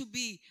trying to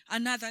be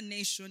another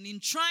nation, in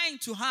trying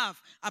to have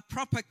a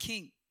proper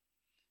king.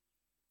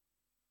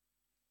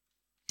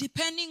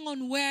 Depending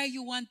on where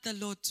you want the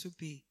Lord to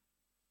be,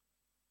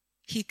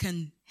 he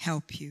can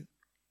help you.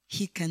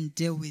 He can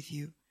deal with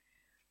you.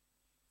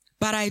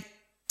 But I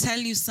tell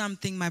you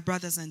something, my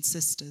brothers and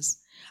sisters.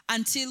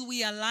 Until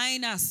we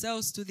align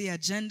ourselves to the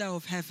agenda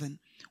of heaven,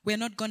 we're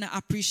not going to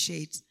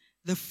appreciate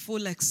the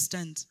full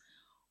extent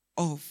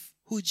of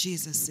who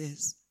Jesus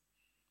is.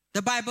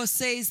 The Bible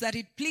says that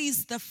it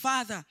pleased the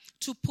Father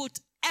to put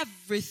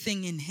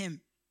everything in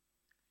him.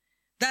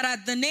 That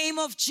at the name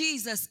of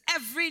Jesus,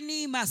 every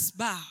knee must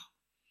bow.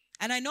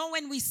 And I know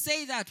when we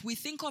say that, we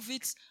think of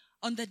it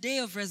on the day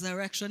of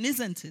resurrection,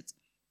 isn't it?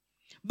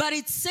 But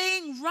it's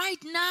saying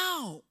right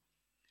now,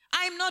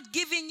 I'm not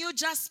giving you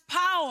just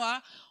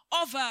power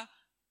over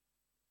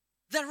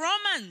the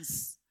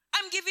Romans.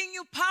 I'm giving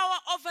you power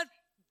over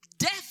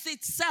death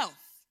itself.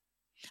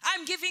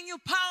 I'm giving you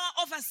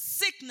power over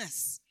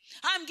sickness.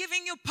 I'm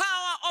giving you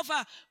power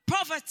over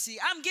poverty.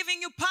 I'm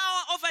giving you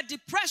power over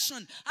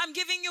depression. I'm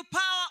giving you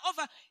power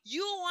over...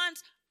 You want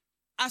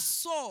a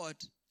sword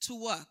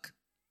to work.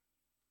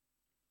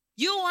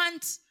 You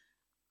want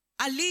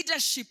a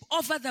leadership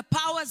over the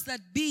powers that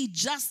be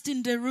just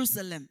in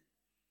Jerusalem.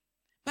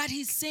 But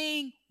he's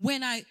saying,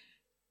 when I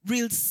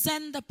will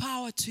send the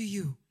power to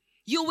you,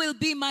 you will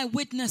be my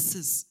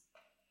witnesses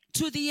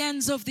to the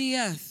ends of the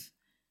earth.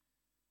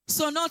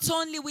 So not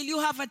only will you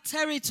have a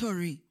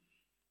territory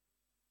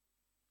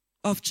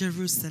of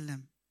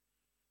Jerusalem,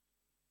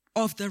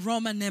 of the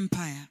Roman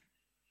Empire,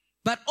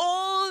 but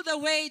all the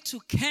way to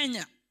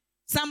Kenya.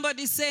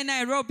 Somebody say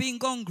Nairobi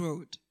Ngong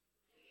Road.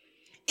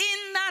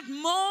 In that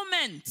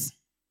moment,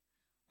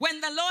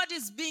 when the Lord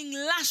is being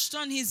lashed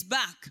on his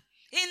back,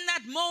 in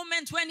that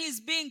moment when he's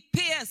being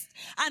pierced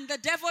and the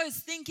devil is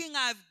thinking,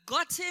 I've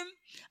got him,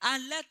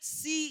 and let's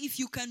see if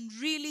you can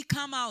really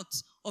come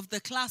out of the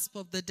clasp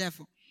of the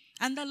devil.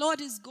 And the Lord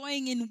is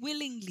going in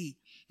willingly,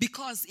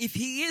 because if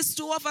he is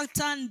to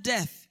overturn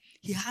death,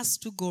 he has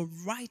to go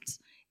right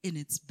in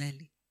its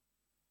belly.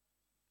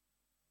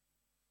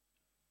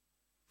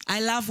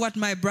 I love what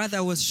my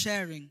brother was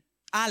sharing,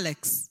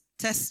 Alex,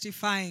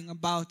 testifying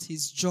about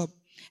his job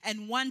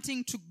and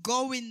wanting to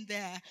go in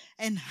there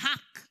and hack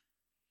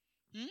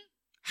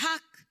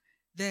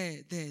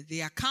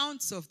the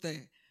accounts of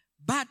the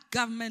bad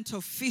government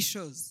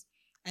officials.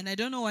 And I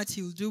don't know what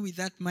he'll do with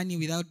that money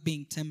without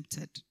being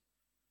tempted.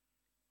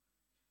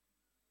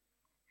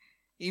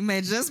 It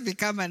may just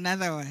become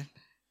another one.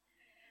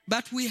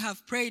 But we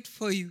have prayed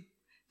for you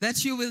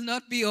that you will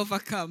not be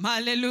overcome.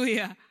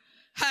 Hallelujah.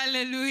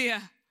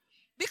 Hallelujah.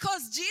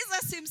 Because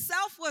Jesus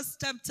himself was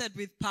tempted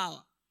with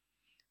power.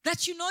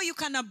 That you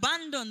can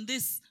abandon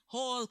this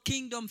whole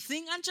kingdom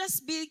thing and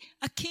just be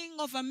a king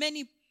over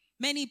many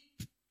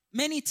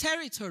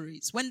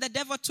territories. When the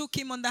devil took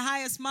him on the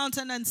highest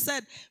mountain and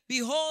said,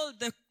 behold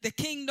the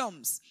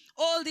kingdoms,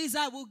 all these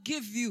I will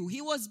give you.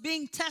 He was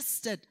being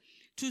tested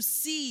to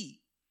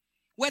see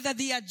whether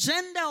the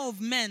agenda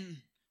of men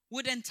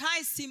would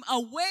entice him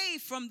away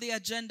from the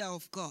agenda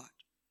of God.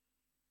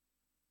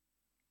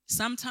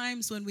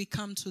 Sometimes when we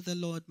come to the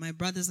Lord, my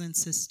brothers and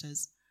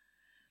sisters,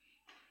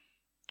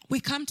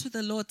 we come to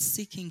the Lord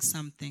seeking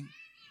something.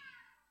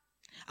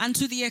 And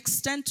to the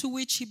extent to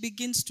which he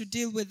begins to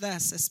deal with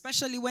us,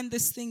 especially when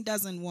this thing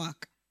doesn't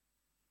work,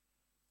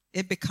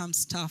 it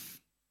becomes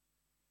tough.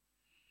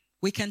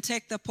 We can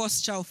take the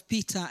posture of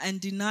Peter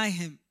and deny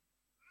him.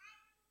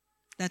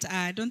 That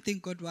I don't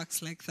think God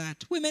works like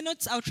that. We may not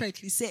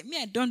outrightly say,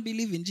 I don't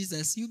believe in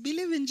Jesus. You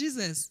believe in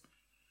Jesus.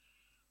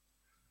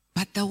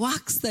 But the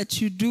works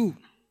that you do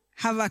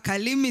have a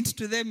limit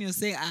to them. You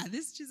say,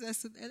 this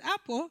Jesus,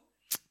 Apple,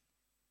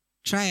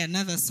 try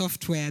another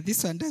software.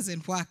 This one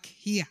doesn't work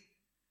here.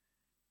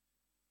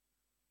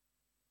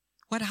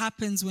 What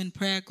happens when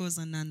prayer goes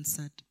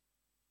unanswered?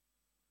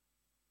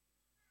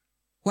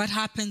 What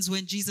happens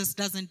when Jesus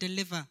doesn't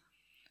deliver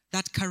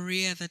that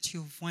career that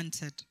you've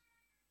wanted?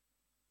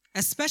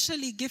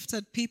 Especially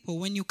gifted people,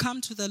 when you come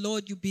to the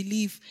Lord, you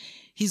believe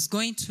I'm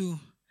going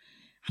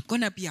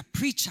to be a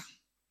preacher,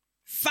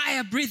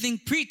 fire-breathing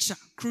preacher.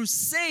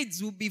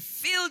 Crusades will be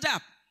filled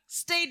up,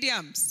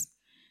 stadiums.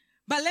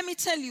 But let me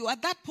tell you,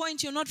 at that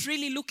point, you're not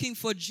really looking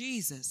for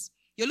Jesus.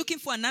 You're looking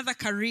for another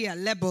career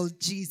labeled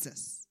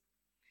Jesus.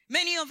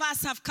 Many of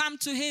us have come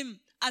to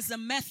him as a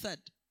method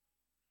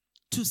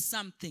to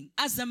something,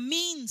 as a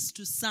means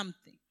to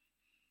something.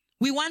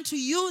 We want to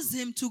use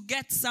him to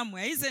get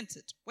somewhere, isn't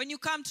it? When you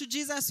come to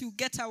Jesus, you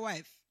get a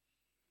wife.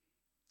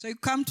 So you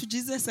come to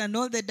Jesus and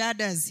all the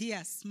dadas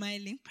here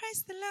smiling,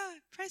 praise the Lord,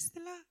 praise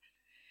the Lord.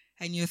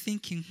 And you're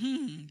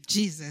thinking,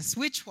 Jesus,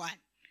 which one?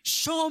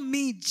 Show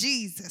me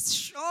Jesus,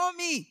 show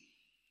me.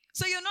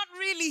 So you're not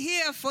really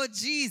here for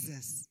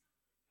Jesus.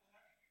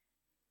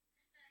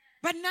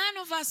 But none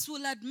of us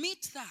will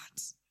admit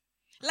that.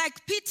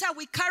 Like Peter,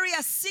 we carry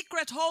a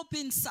secret hope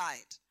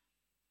inside.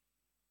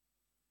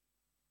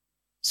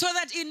 So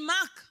that in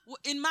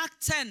Mark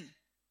 10,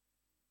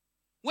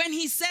 when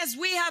he says,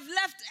 we have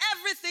left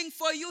everything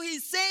for you,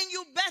 he's saying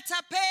you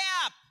better pay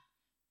up.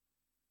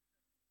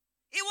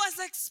 It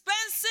was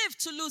expensive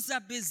to lose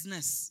our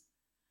business.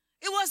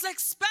 It was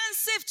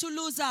expensive to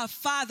lose our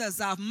fathers,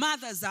 our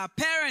mothers, our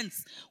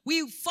parents.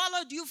 We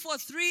followed you for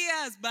 3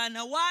 years, but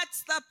now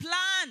what's the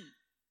plan?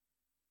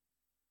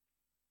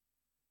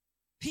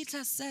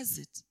 Peter says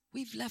it.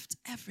 We've left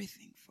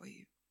everything for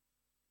you.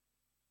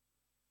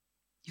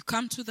 You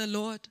come to the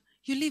Lord,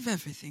 you leave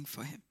everything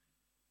for him.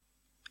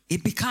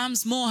 It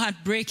becomes more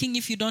heartbreaking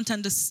if you don't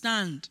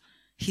understand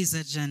his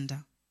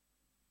agenda.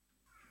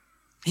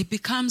 It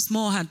becomes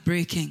more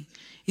heartbreaking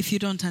if you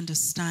don't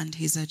understand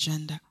his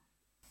agenda.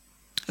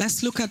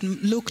 Let's look at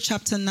Luke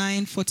chapter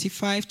 9,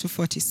 45 to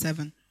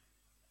 47.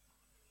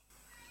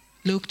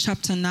 Luke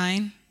chapter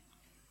 9,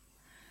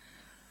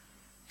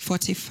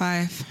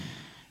 45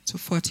 to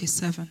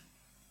 47.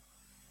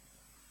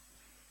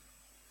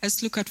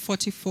 Let's look at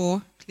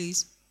 44,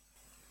 please.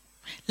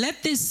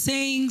 Let this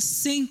saying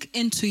sink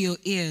into your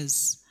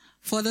ears,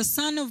 for the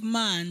Son of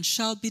Man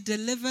shall be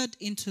delivered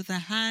into the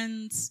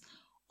hands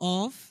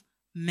of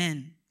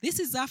men. This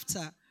is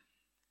after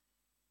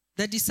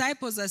the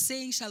disciples are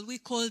saying, shall we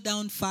call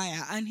down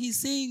fire? And he's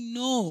saying,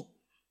 no.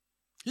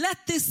 Let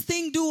this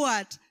thing do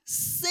what?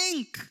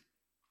 Sink.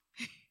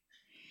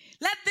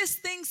 Let this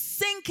thing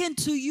sink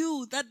into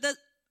you,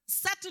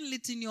 settle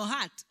it in your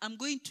heart. I'm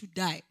going to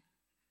die.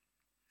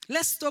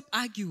 Let's stop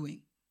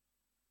arguing.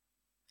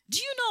 Do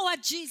you know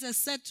what Jesus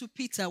said to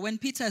Peter when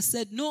Peter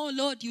said, no,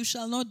 Lord, you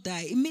shall not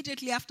die?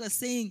 Immediately after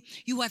saying,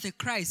 you are the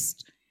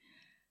Christ.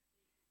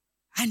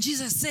 And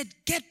Jesus said,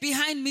 get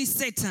behind me,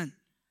 Satan.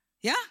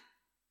 Yeah?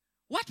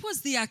 What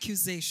was the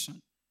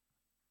accusation?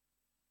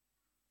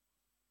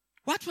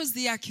 What was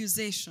the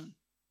accusation?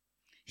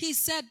 He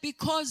said,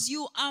 because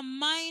you are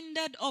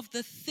minded of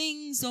the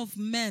things of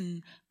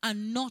men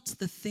and not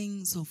the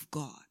things of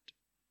God.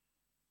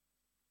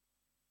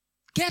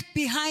 Get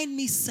behind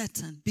me,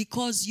 Satan,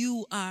 because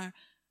you are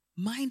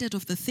minded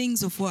of the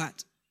things of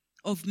what?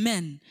 Of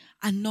men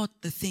and not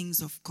the things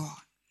of God.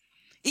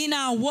 In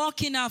our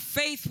walk, in our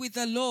faith with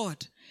the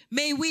Lord,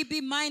 may we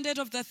be minded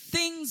of the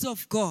things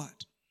of God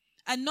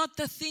and not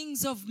the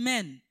things of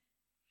men.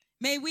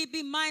 May we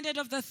be minded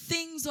of the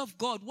things of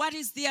God. What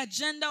is the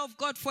agenda of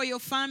God for your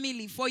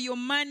family, for your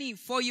money,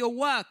 for your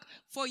work,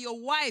 for your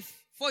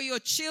wife, for your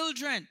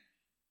children?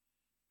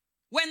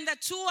 When the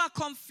two are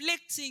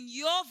conflicting,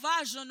 your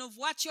version of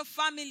what your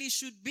family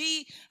should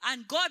be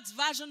and God's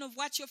version of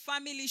what your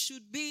family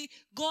should be,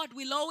 God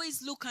will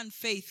always look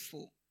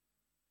unfaithful.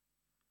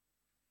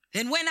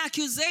 And when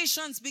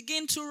accusations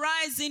begin to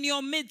rise in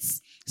your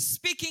midst,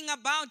 speaking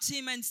about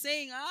him and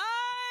saying,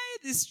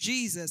 this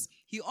Jesus,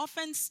 he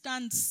often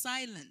stands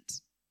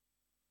silent.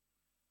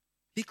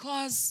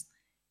 because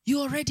you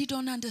already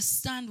don't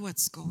understand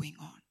what's going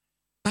on.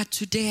 But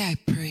today I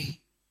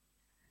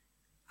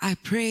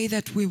pray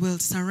that we will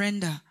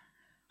surrender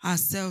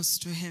ourselves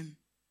to him.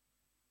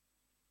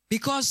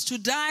 Because to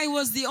die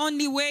was the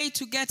only way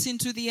to get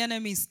into the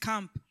enemy's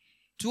camp,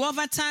 to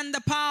overturn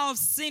the power of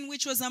sin,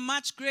 which was a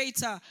much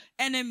greater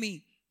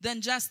enemy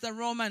than just the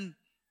Roman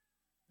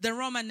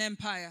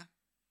Empire.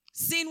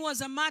 Sin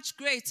was a much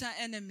greater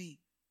enemy.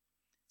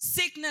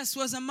 Sickness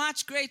was a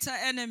much greater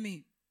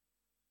enemy.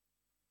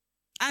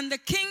 And the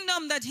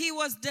kingdom that he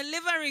was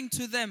delivering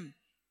to them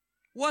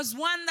was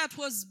one that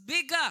was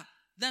bigger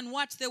than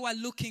what they were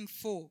looking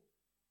for.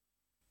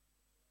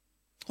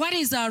 What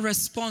is our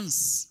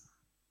response?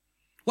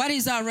 What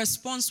is our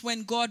response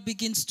when God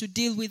begins to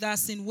deal with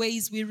us in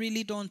ways we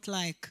really don't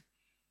like?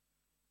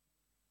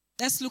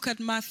 Let's look at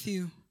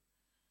Matthew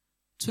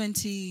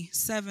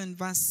 27,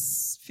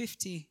 verse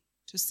 50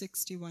 to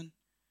 61.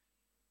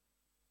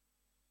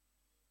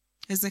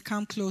 As I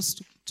come close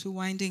to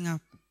winding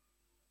up.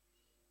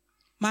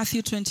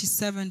 Matthew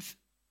 27,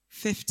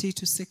 50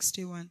 to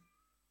 61.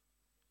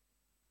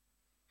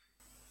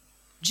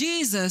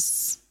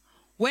 Jesus,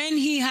 when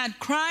he had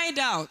cried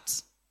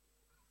out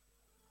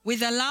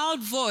with a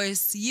loud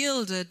voice,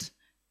 yielded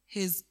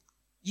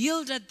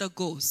the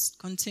ghost.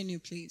 Continue,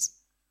 please.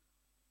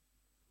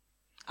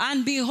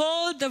 And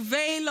behold, the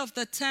veil of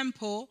the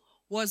temple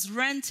was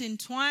rent in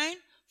twain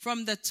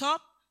from the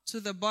top to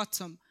the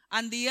bottom,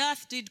 and the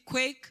earth did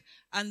quake,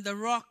 and the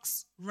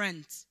rocks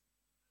rent.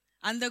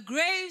 And the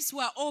graves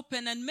were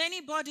open, and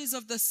many bodies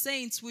of the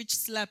saints which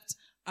slept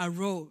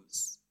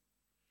arose,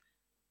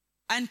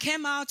 and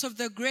came out of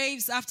the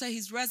graves after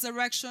his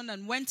resurrection,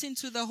 and went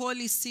into the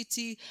holy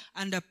city,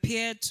 and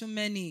appeared to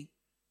many.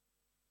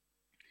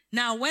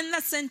 Now when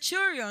the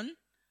centurion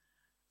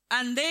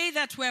and they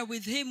that were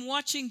with him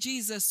watching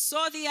Jesus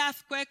saw the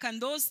earthquake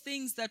and those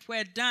things that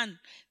were done,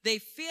 they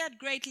feared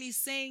greatly,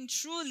 saying,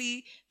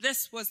 truly,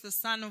 this was the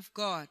Son of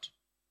God.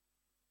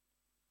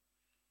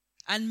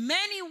 And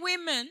many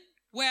women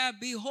were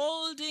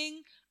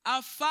beholding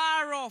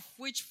afar off,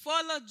 which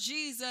followed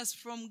Jesus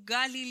from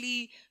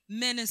Galilee,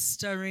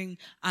 ministering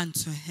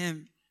unto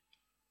him.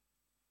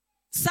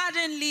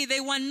 Suddenly, they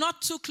were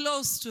not too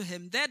close to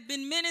him. They had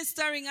been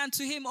ministering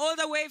unto him all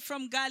the way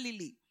from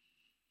Galilee.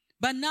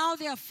 But now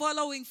they are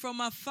following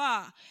from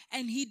afar,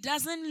 and he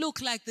doesn't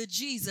look like the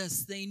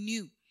Jesus they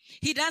knew.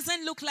 He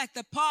doesn't look like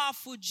the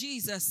powerful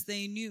Jesus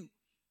they knew.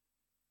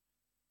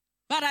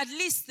 But at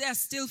least they're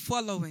still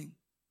following.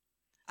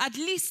 At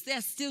least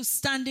they're still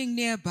standing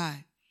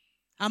nearby.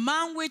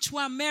 Among which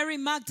were Mary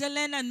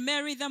Magdalene and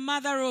Mary, the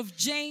mother of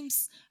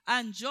James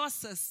and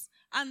Joseph,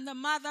 and the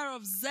mother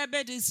of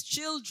Zebedee's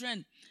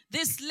children.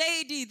 This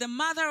lady, the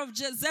mother of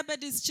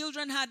Zebedee's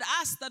children, had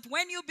asked that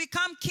when you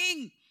become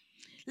king,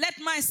 let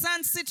my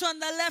son sit on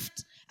the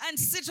left and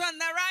sit on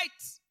the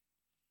right.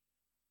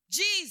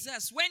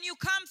 Jesus, when you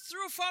come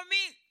through for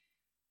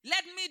me,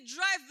 let me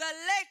drive the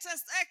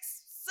latest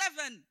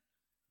X7,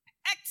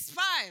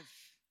 X5.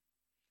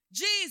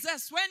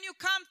 Jesus, when you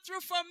come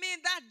through for me in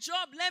that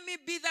job, let me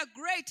be the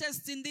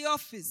greatest in the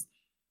office.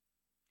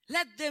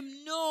 Let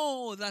them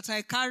know that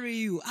I carry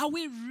you. Are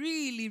we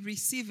really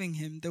receiving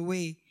him the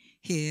way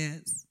he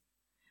is?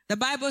 The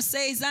Bible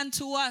says,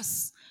 unto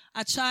us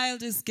a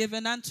child is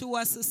given, unto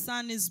us a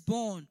son is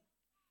born.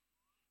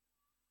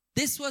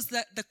 This was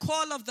the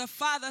call of the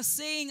Father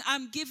saying,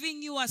 I'm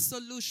giving you a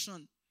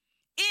solution.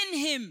 In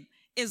him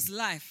is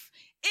life.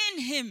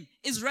 In him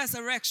is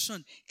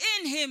resurrection.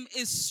 In him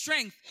is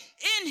strength.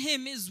 In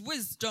him is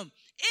wisdom.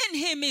 In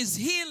him is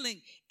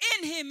healing.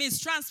 In him is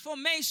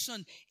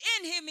transformation.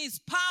 In him is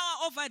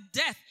power over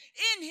death.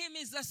 In him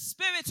is the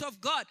Spirit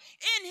of God.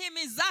 In him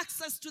is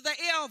access to the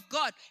ear of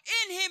God.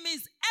 In him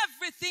is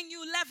everything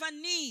you'll ever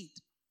need.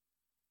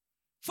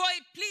 For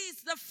it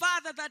pleased the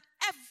Father that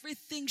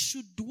everything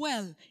should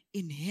dwell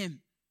in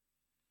him.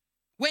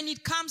 When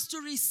it comes to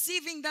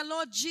receiving the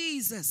Lord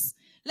Jesus,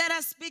 let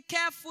us be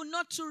careful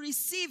not to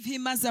receive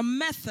him as a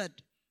method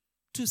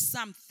to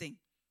something,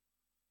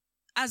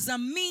 as a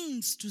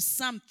means to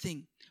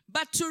something,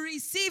 but to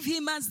receive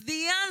him as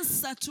the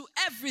answer to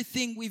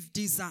everything we've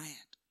desired.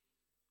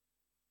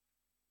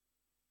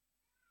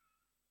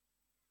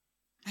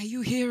 Are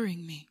you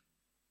hearing me?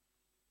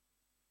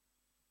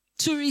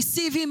 To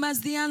receive him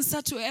as the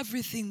answer to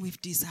everything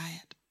we've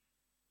desired.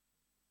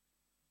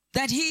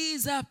 That he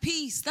is our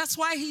peace. That's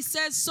why he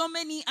says so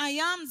many I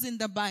ams in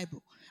the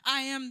Bible.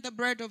 I am the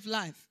bread of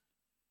life.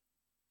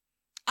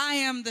 I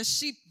am the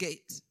sheep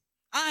gate.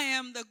 I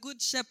am the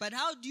good shepherd.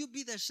 How do you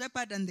be the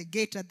shepherd and the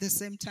gate at the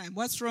same time?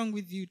 What's wrong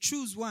with you?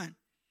 Choose one.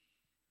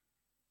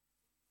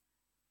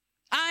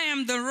 I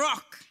am the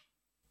rock.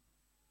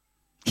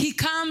 He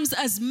comes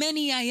as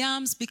many I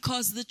ams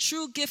because the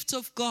true gift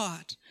of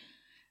God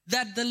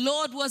that the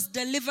Lord was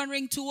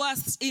delivering to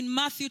us in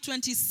Matthew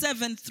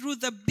 27 through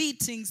the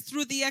beatings,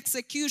 through the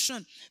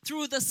execution,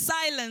 through the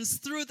silence,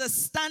 through the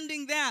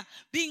standing there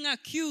being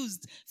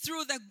accused,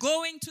 through the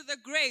going to the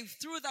grave,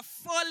 through the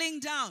falling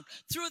down,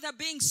 through the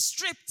being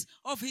stripped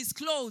of his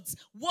clothes,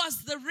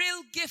 was the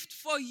real gift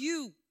for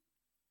you.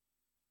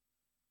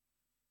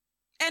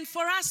 And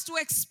for us to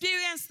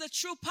experience the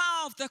true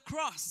power of the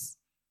cross,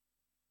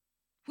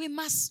 we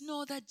must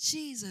know that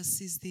Jesus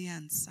is the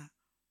answer.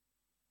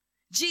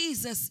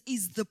 Jesus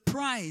is the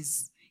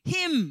prize.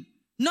 Him,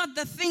 not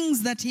the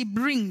things that he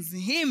brings.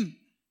 Him.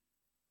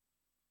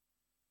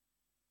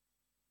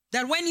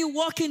 That when you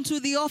walk into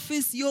the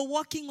office, you're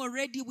walking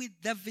already with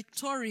the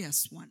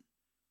victorious one.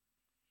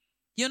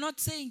 You're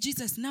not saying,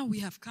 Jesus, now we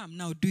have come.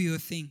 Now do your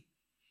thing.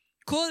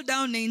 Call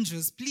down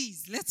angels,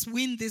 please. Let's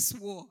win this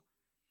war.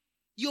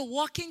 You're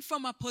walking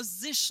from a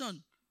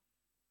position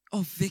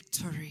of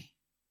victory.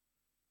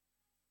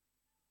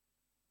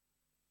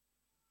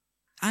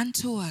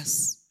 Unto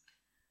us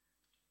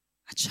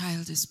a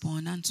child is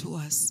born, unto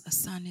us a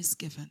son is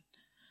given.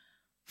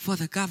 For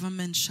the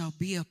government shall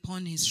be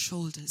upon his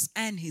shoulders,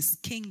 and his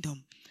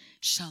kingdom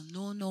shall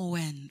know no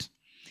end.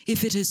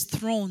 If it is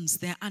thrones,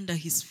 they're under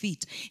his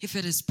feet. If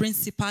it is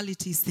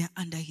principalities, they're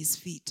under his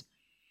feet.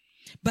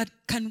 But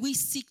can we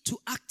seek to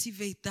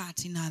activate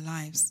that in our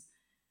lives?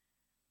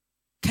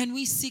 Can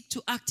we seek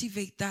to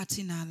activate that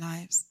in our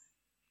lives?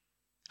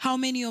 How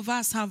many of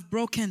us have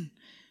broken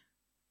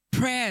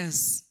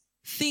prayers,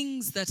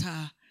 things that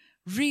are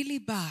really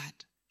bad,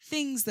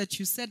 things that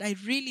you said, I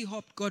really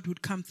hope God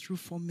would come through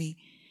for me.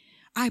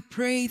 I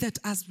pray that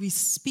as we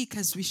speak,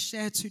 as we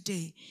share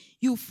today,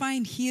 you'll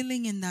find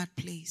healing in that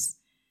place.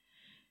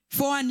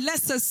 For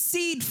unless a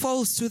seed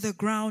falls to the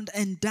ground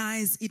and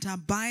dies, it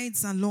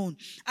abides alone.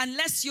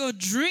 Unless your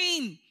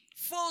dream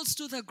falls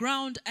to the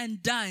ground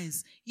and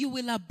dies, you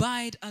will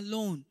abide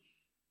alone.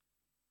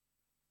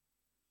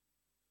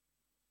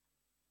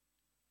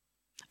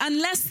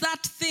 Unless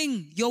that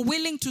thing, you're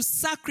willing to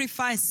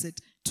sacrifice it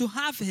to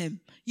have him,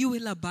 you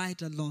will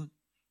abide alone.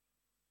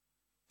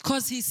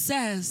 Because he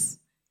says,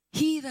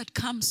 he that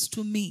comes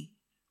to me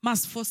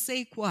must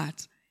forsake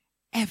what?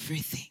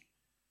 Everything.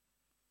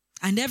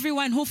 And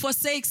everyone who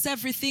forsakes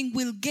everything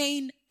will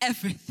gain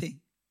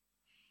everything.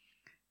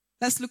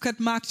 Let's look at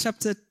Mark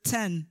chapter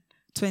 10,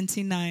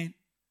 29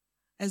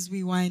 as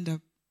we wind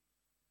up.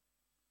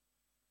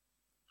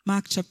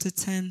 Mark chapter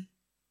 10,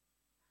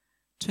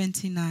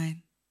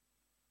 29.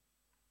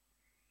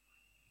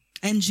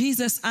 And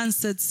Jesus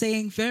answered,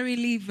 saying,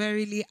 verily,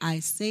 verily, I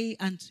say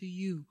unto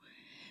you,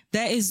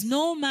 there is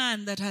no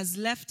man that has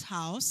left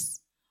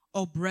house,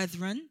 or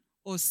brethren,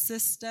 or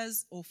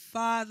sisters, or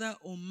father,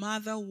 or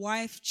mother,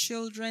 wife,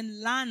 children,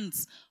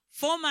 lands,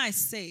 for my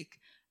sake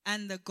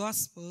and the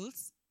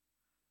gospel's,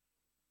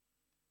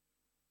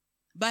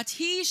 but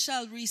he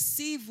shall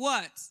receive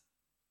what?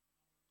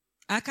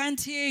 I can't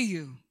hear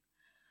you.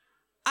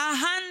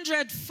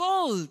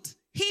 100-fold.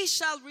 He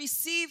shall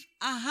receive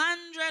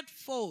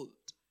 100-fold.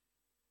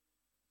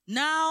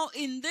 Now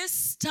in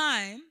this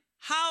time,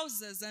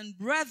 houses and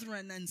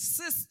brethren and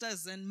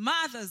sisters and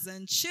mothers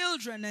and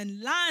children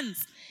and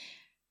lands,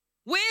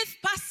 with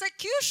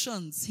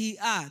persecutions, he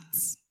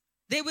adds.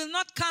 They will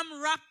not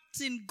come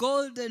wrapped in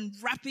gold and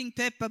wrapping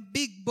paper,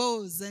 big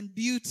bows and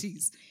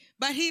beauties.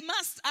 But he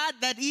must add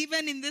that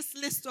even in this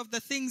list of the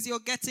things you're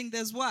getting,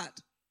 there's what?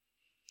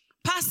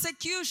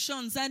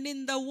 Persecutions, and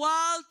in the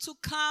world to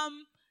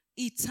come,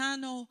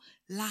 eternal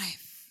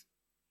life.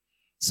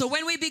 So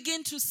when we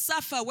begin to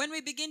suffer, when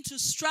we begin to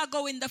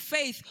struggle in the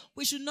faith,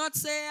 we should not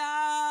say,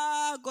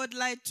 God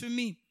lied to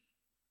me.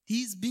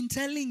 He's been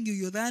telling you,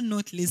 you're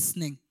not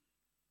listening.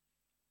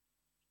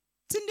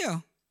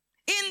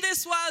 In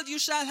this world you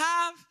shall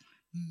have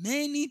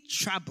many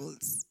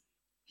troubles.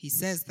 He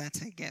says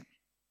that again.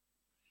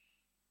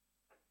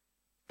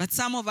 But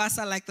some of us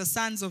are like the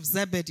sons of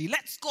Zebedee.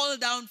 Let's call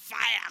down fire,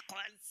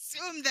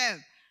 consume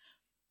them.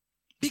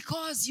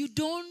 Because you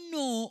don't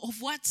know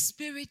of what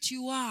spirit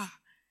you are.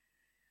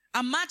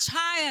 A much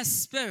higher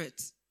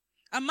spirit,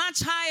 a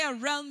much higher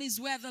realm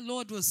is where the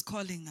Lord was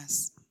calling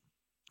us.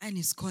 And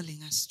He's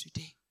calling us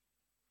today.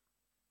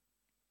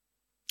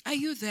 Are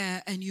you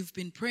there and you've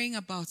been praying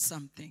about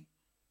something?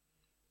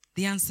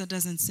 The answer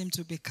doesn't seem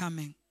to be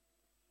coming.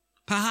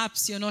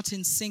 Perhaps you're not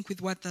in sync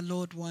with what the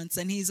Lord wants,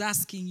 and He's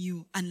asking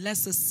you,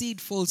 unless a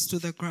seed falls to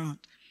the ground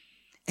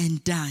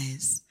and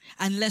dies,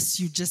 unless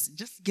you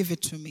just give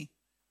it to me.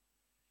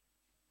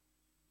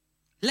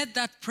 Let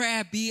that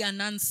prayer be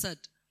unanswered,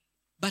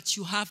 but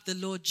you have the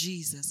Lord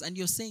Jesus, and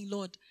you're saying,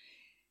 Lord,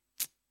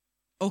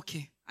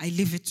 okay, I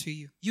leave it to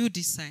you. You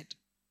decide.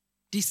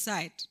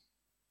 Decide.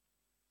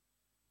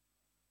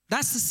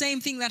 That's the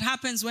same thing that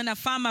happens when a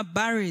farmer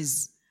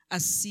buries a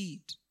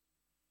seed.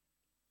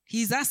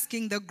 He's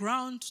asking the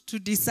ground to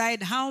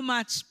decide how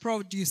much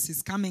produce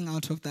is coming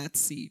out of that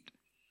seed.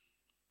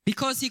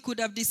 Because he could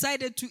have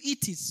decided to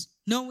eat it,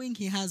 knowing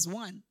he has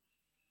one.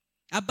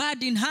 A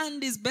bird in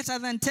hand is better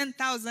than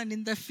 10,000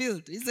 in the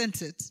field,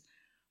 isn't it?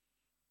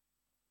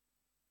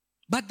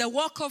 But the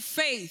walk of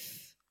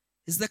faith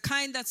is the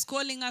kind that's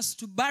calling us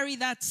to bury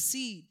that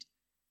seed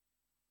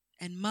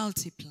and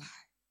multiply.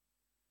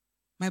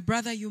 My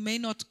brother, you may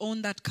not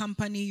own that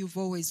company you've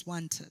always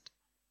wanted,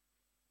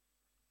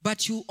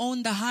 but you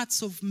own the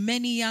hearts of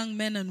many young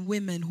men and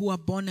women who are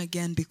born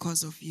again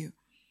because of you.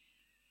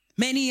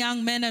 Many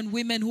young men and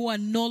women who are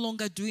no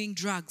longer doing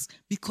drugs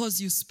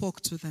because you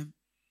spoke to them.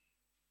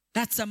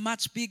 That's a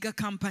much bigger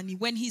company.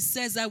 When he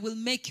says, I will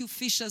make you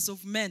fishers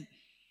of men.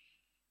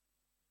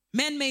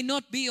 Men may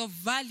not be of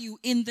value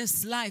in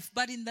this life,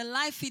 but in the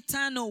life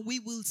eternal, we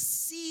will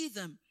see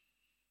them.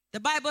 The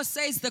Bible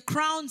says the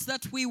crowns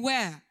that we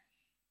wear,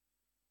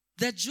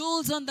 the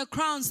jewels on the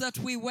crowns that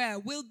we wear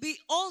will be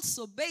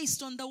also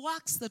based on the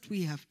works that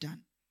we have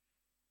done.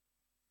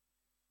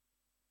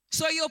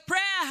 So your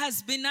prayer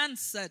has been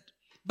answered,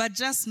 but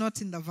just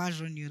not in the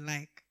version you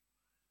like.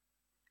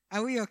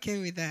 Are we okay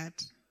with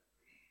that?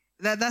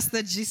 That's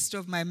the gist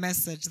of my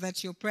message,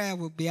 that your prayer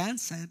will be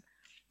answered,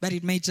 but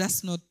it may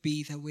just not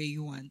be the way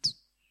you want.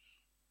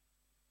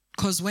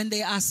 Because when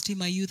they asked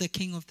him, are you the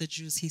King of the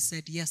Jews? He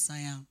said, yes, I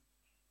am.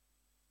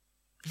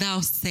 Thou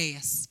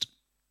sayest.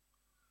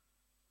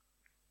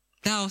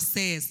 Thou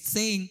sayest.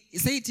 Say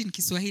it in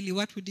Kiswahili,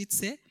 what would it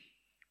say?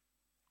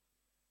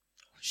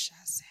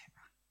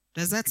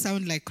 Does that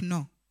sound like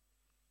no?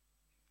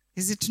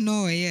 Is it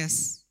no or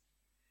yes?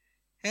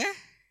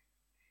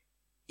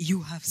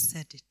 You have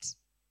said it.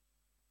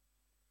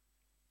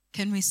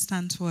 Can we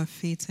stand to our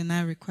feet, and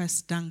I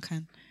request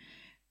Duncan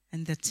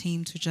and the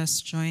team to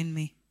just join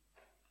me.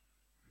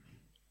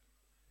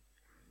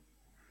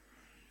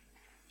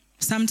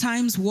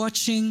 Sometimes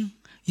watching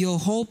your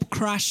hope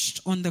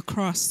crushed on the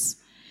cross,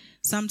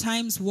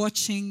 sometimes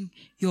watching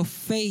your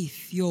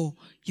faith, your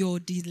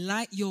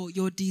delight,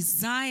 your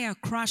desire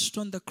crushed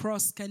on the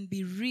cross can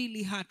be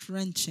really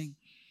heart-wrenching.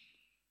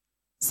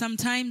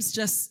 Sometimes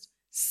just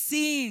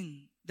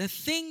seeing the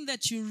thing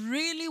that you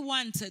really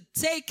wanted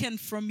taken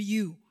from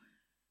you.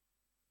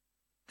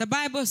 The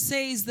Bible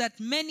says that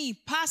many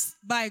passed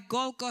by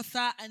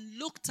Golgotha and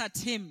looked at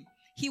him.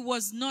 He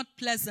was not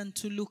pleasant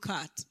to look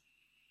at.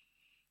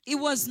 It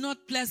was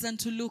not pleasant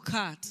to look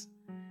at.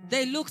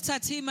 They looked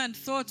at him and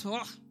thought,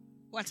 oh,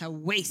 what a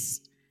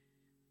waste.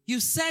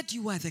 You said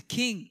you were the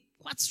king.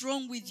 What's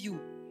wrong with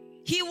you?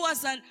 He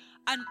was a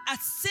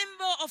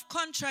symbol of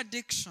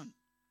contradiction.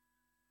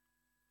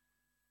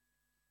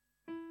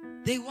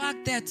 They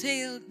wagged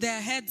their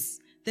heads.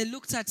 They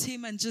looked at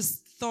him and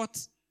just thought,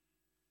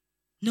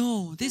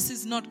 no, this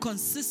is not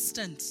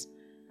consistent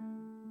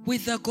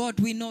with the God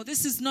we know.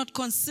 This is not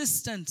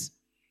consistent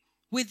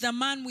with the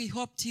man we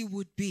hoped he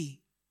would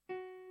be.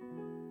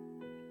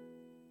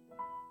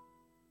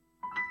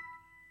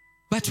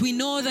 But we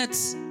know that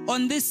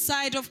on this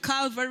side of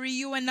Calvary,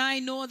 you and I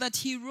know that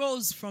he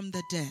rose from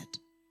the dead.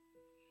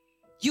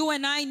 You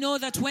and I know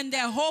that when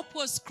their hope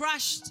was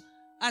crushed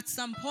at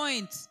some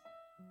point,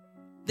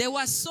 they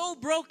were so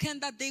broken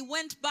that they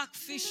went back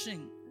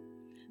fishing.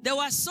 They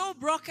were so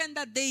broken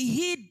that they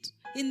hid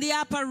in the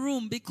upper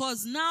room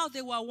because now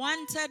they were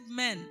wanted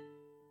men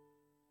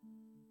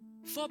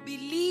for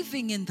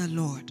believing in the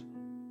Lord.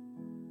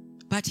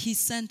 But he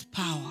sent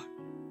power.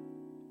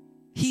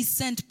 He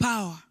sent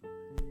power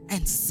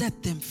and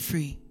set them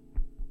free.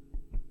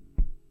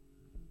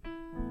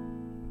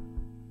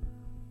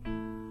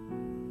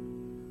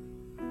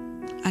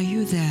 Are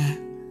you there?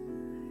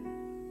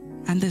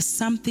 And there's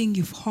something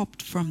you've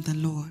hoped from the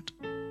Lord.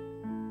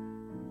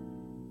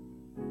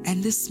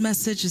 And this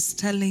message is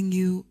telling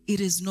you it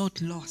is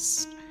not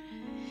lost.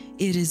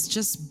 It is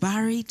just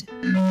buried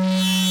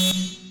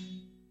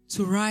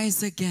to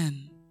rise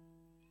again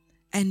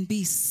and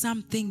be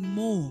something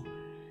more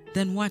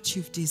than what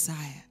you've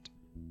desired.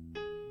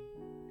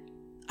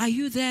 Are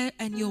you there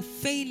and you're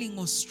failing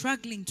or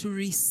struggling to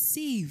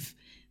receive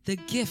the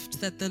gift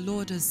that the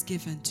Lord has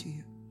given to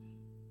you?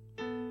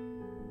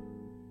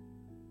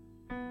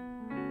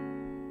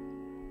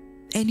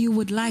 And you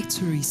would like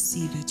to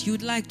receive it.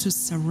 You'd like to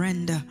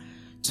surrender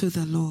to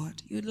the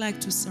Lord. You'd like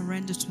to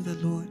surrender to the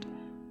Lord.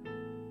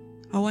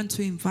 I want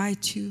to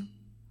invite you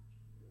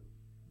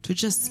to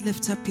just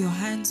lift up your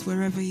hands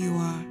wherever you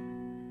are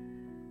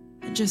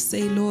and just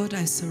say, Lord,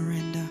 I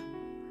surrender.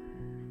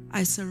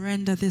 I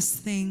surrender this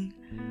thing.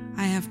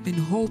 I have been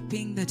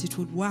hoping that it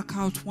would work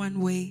out one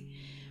way,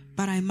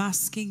 but I'm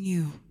asking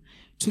you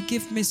to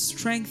give me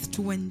strength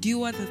to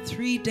endure the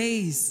 3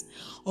 days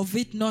of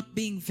it not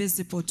being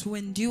visible, to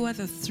endure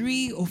the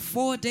 3 or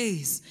 4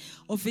 days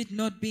of it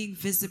not being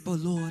visible,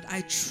 Lord.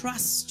 I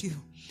trust you,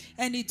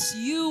 and it's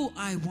you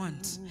I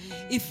want.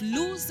 If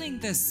losing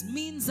this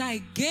means I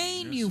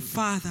gain you,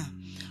 Father,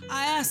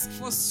 I ask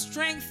for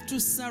strength to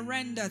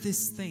surrender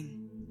this thing.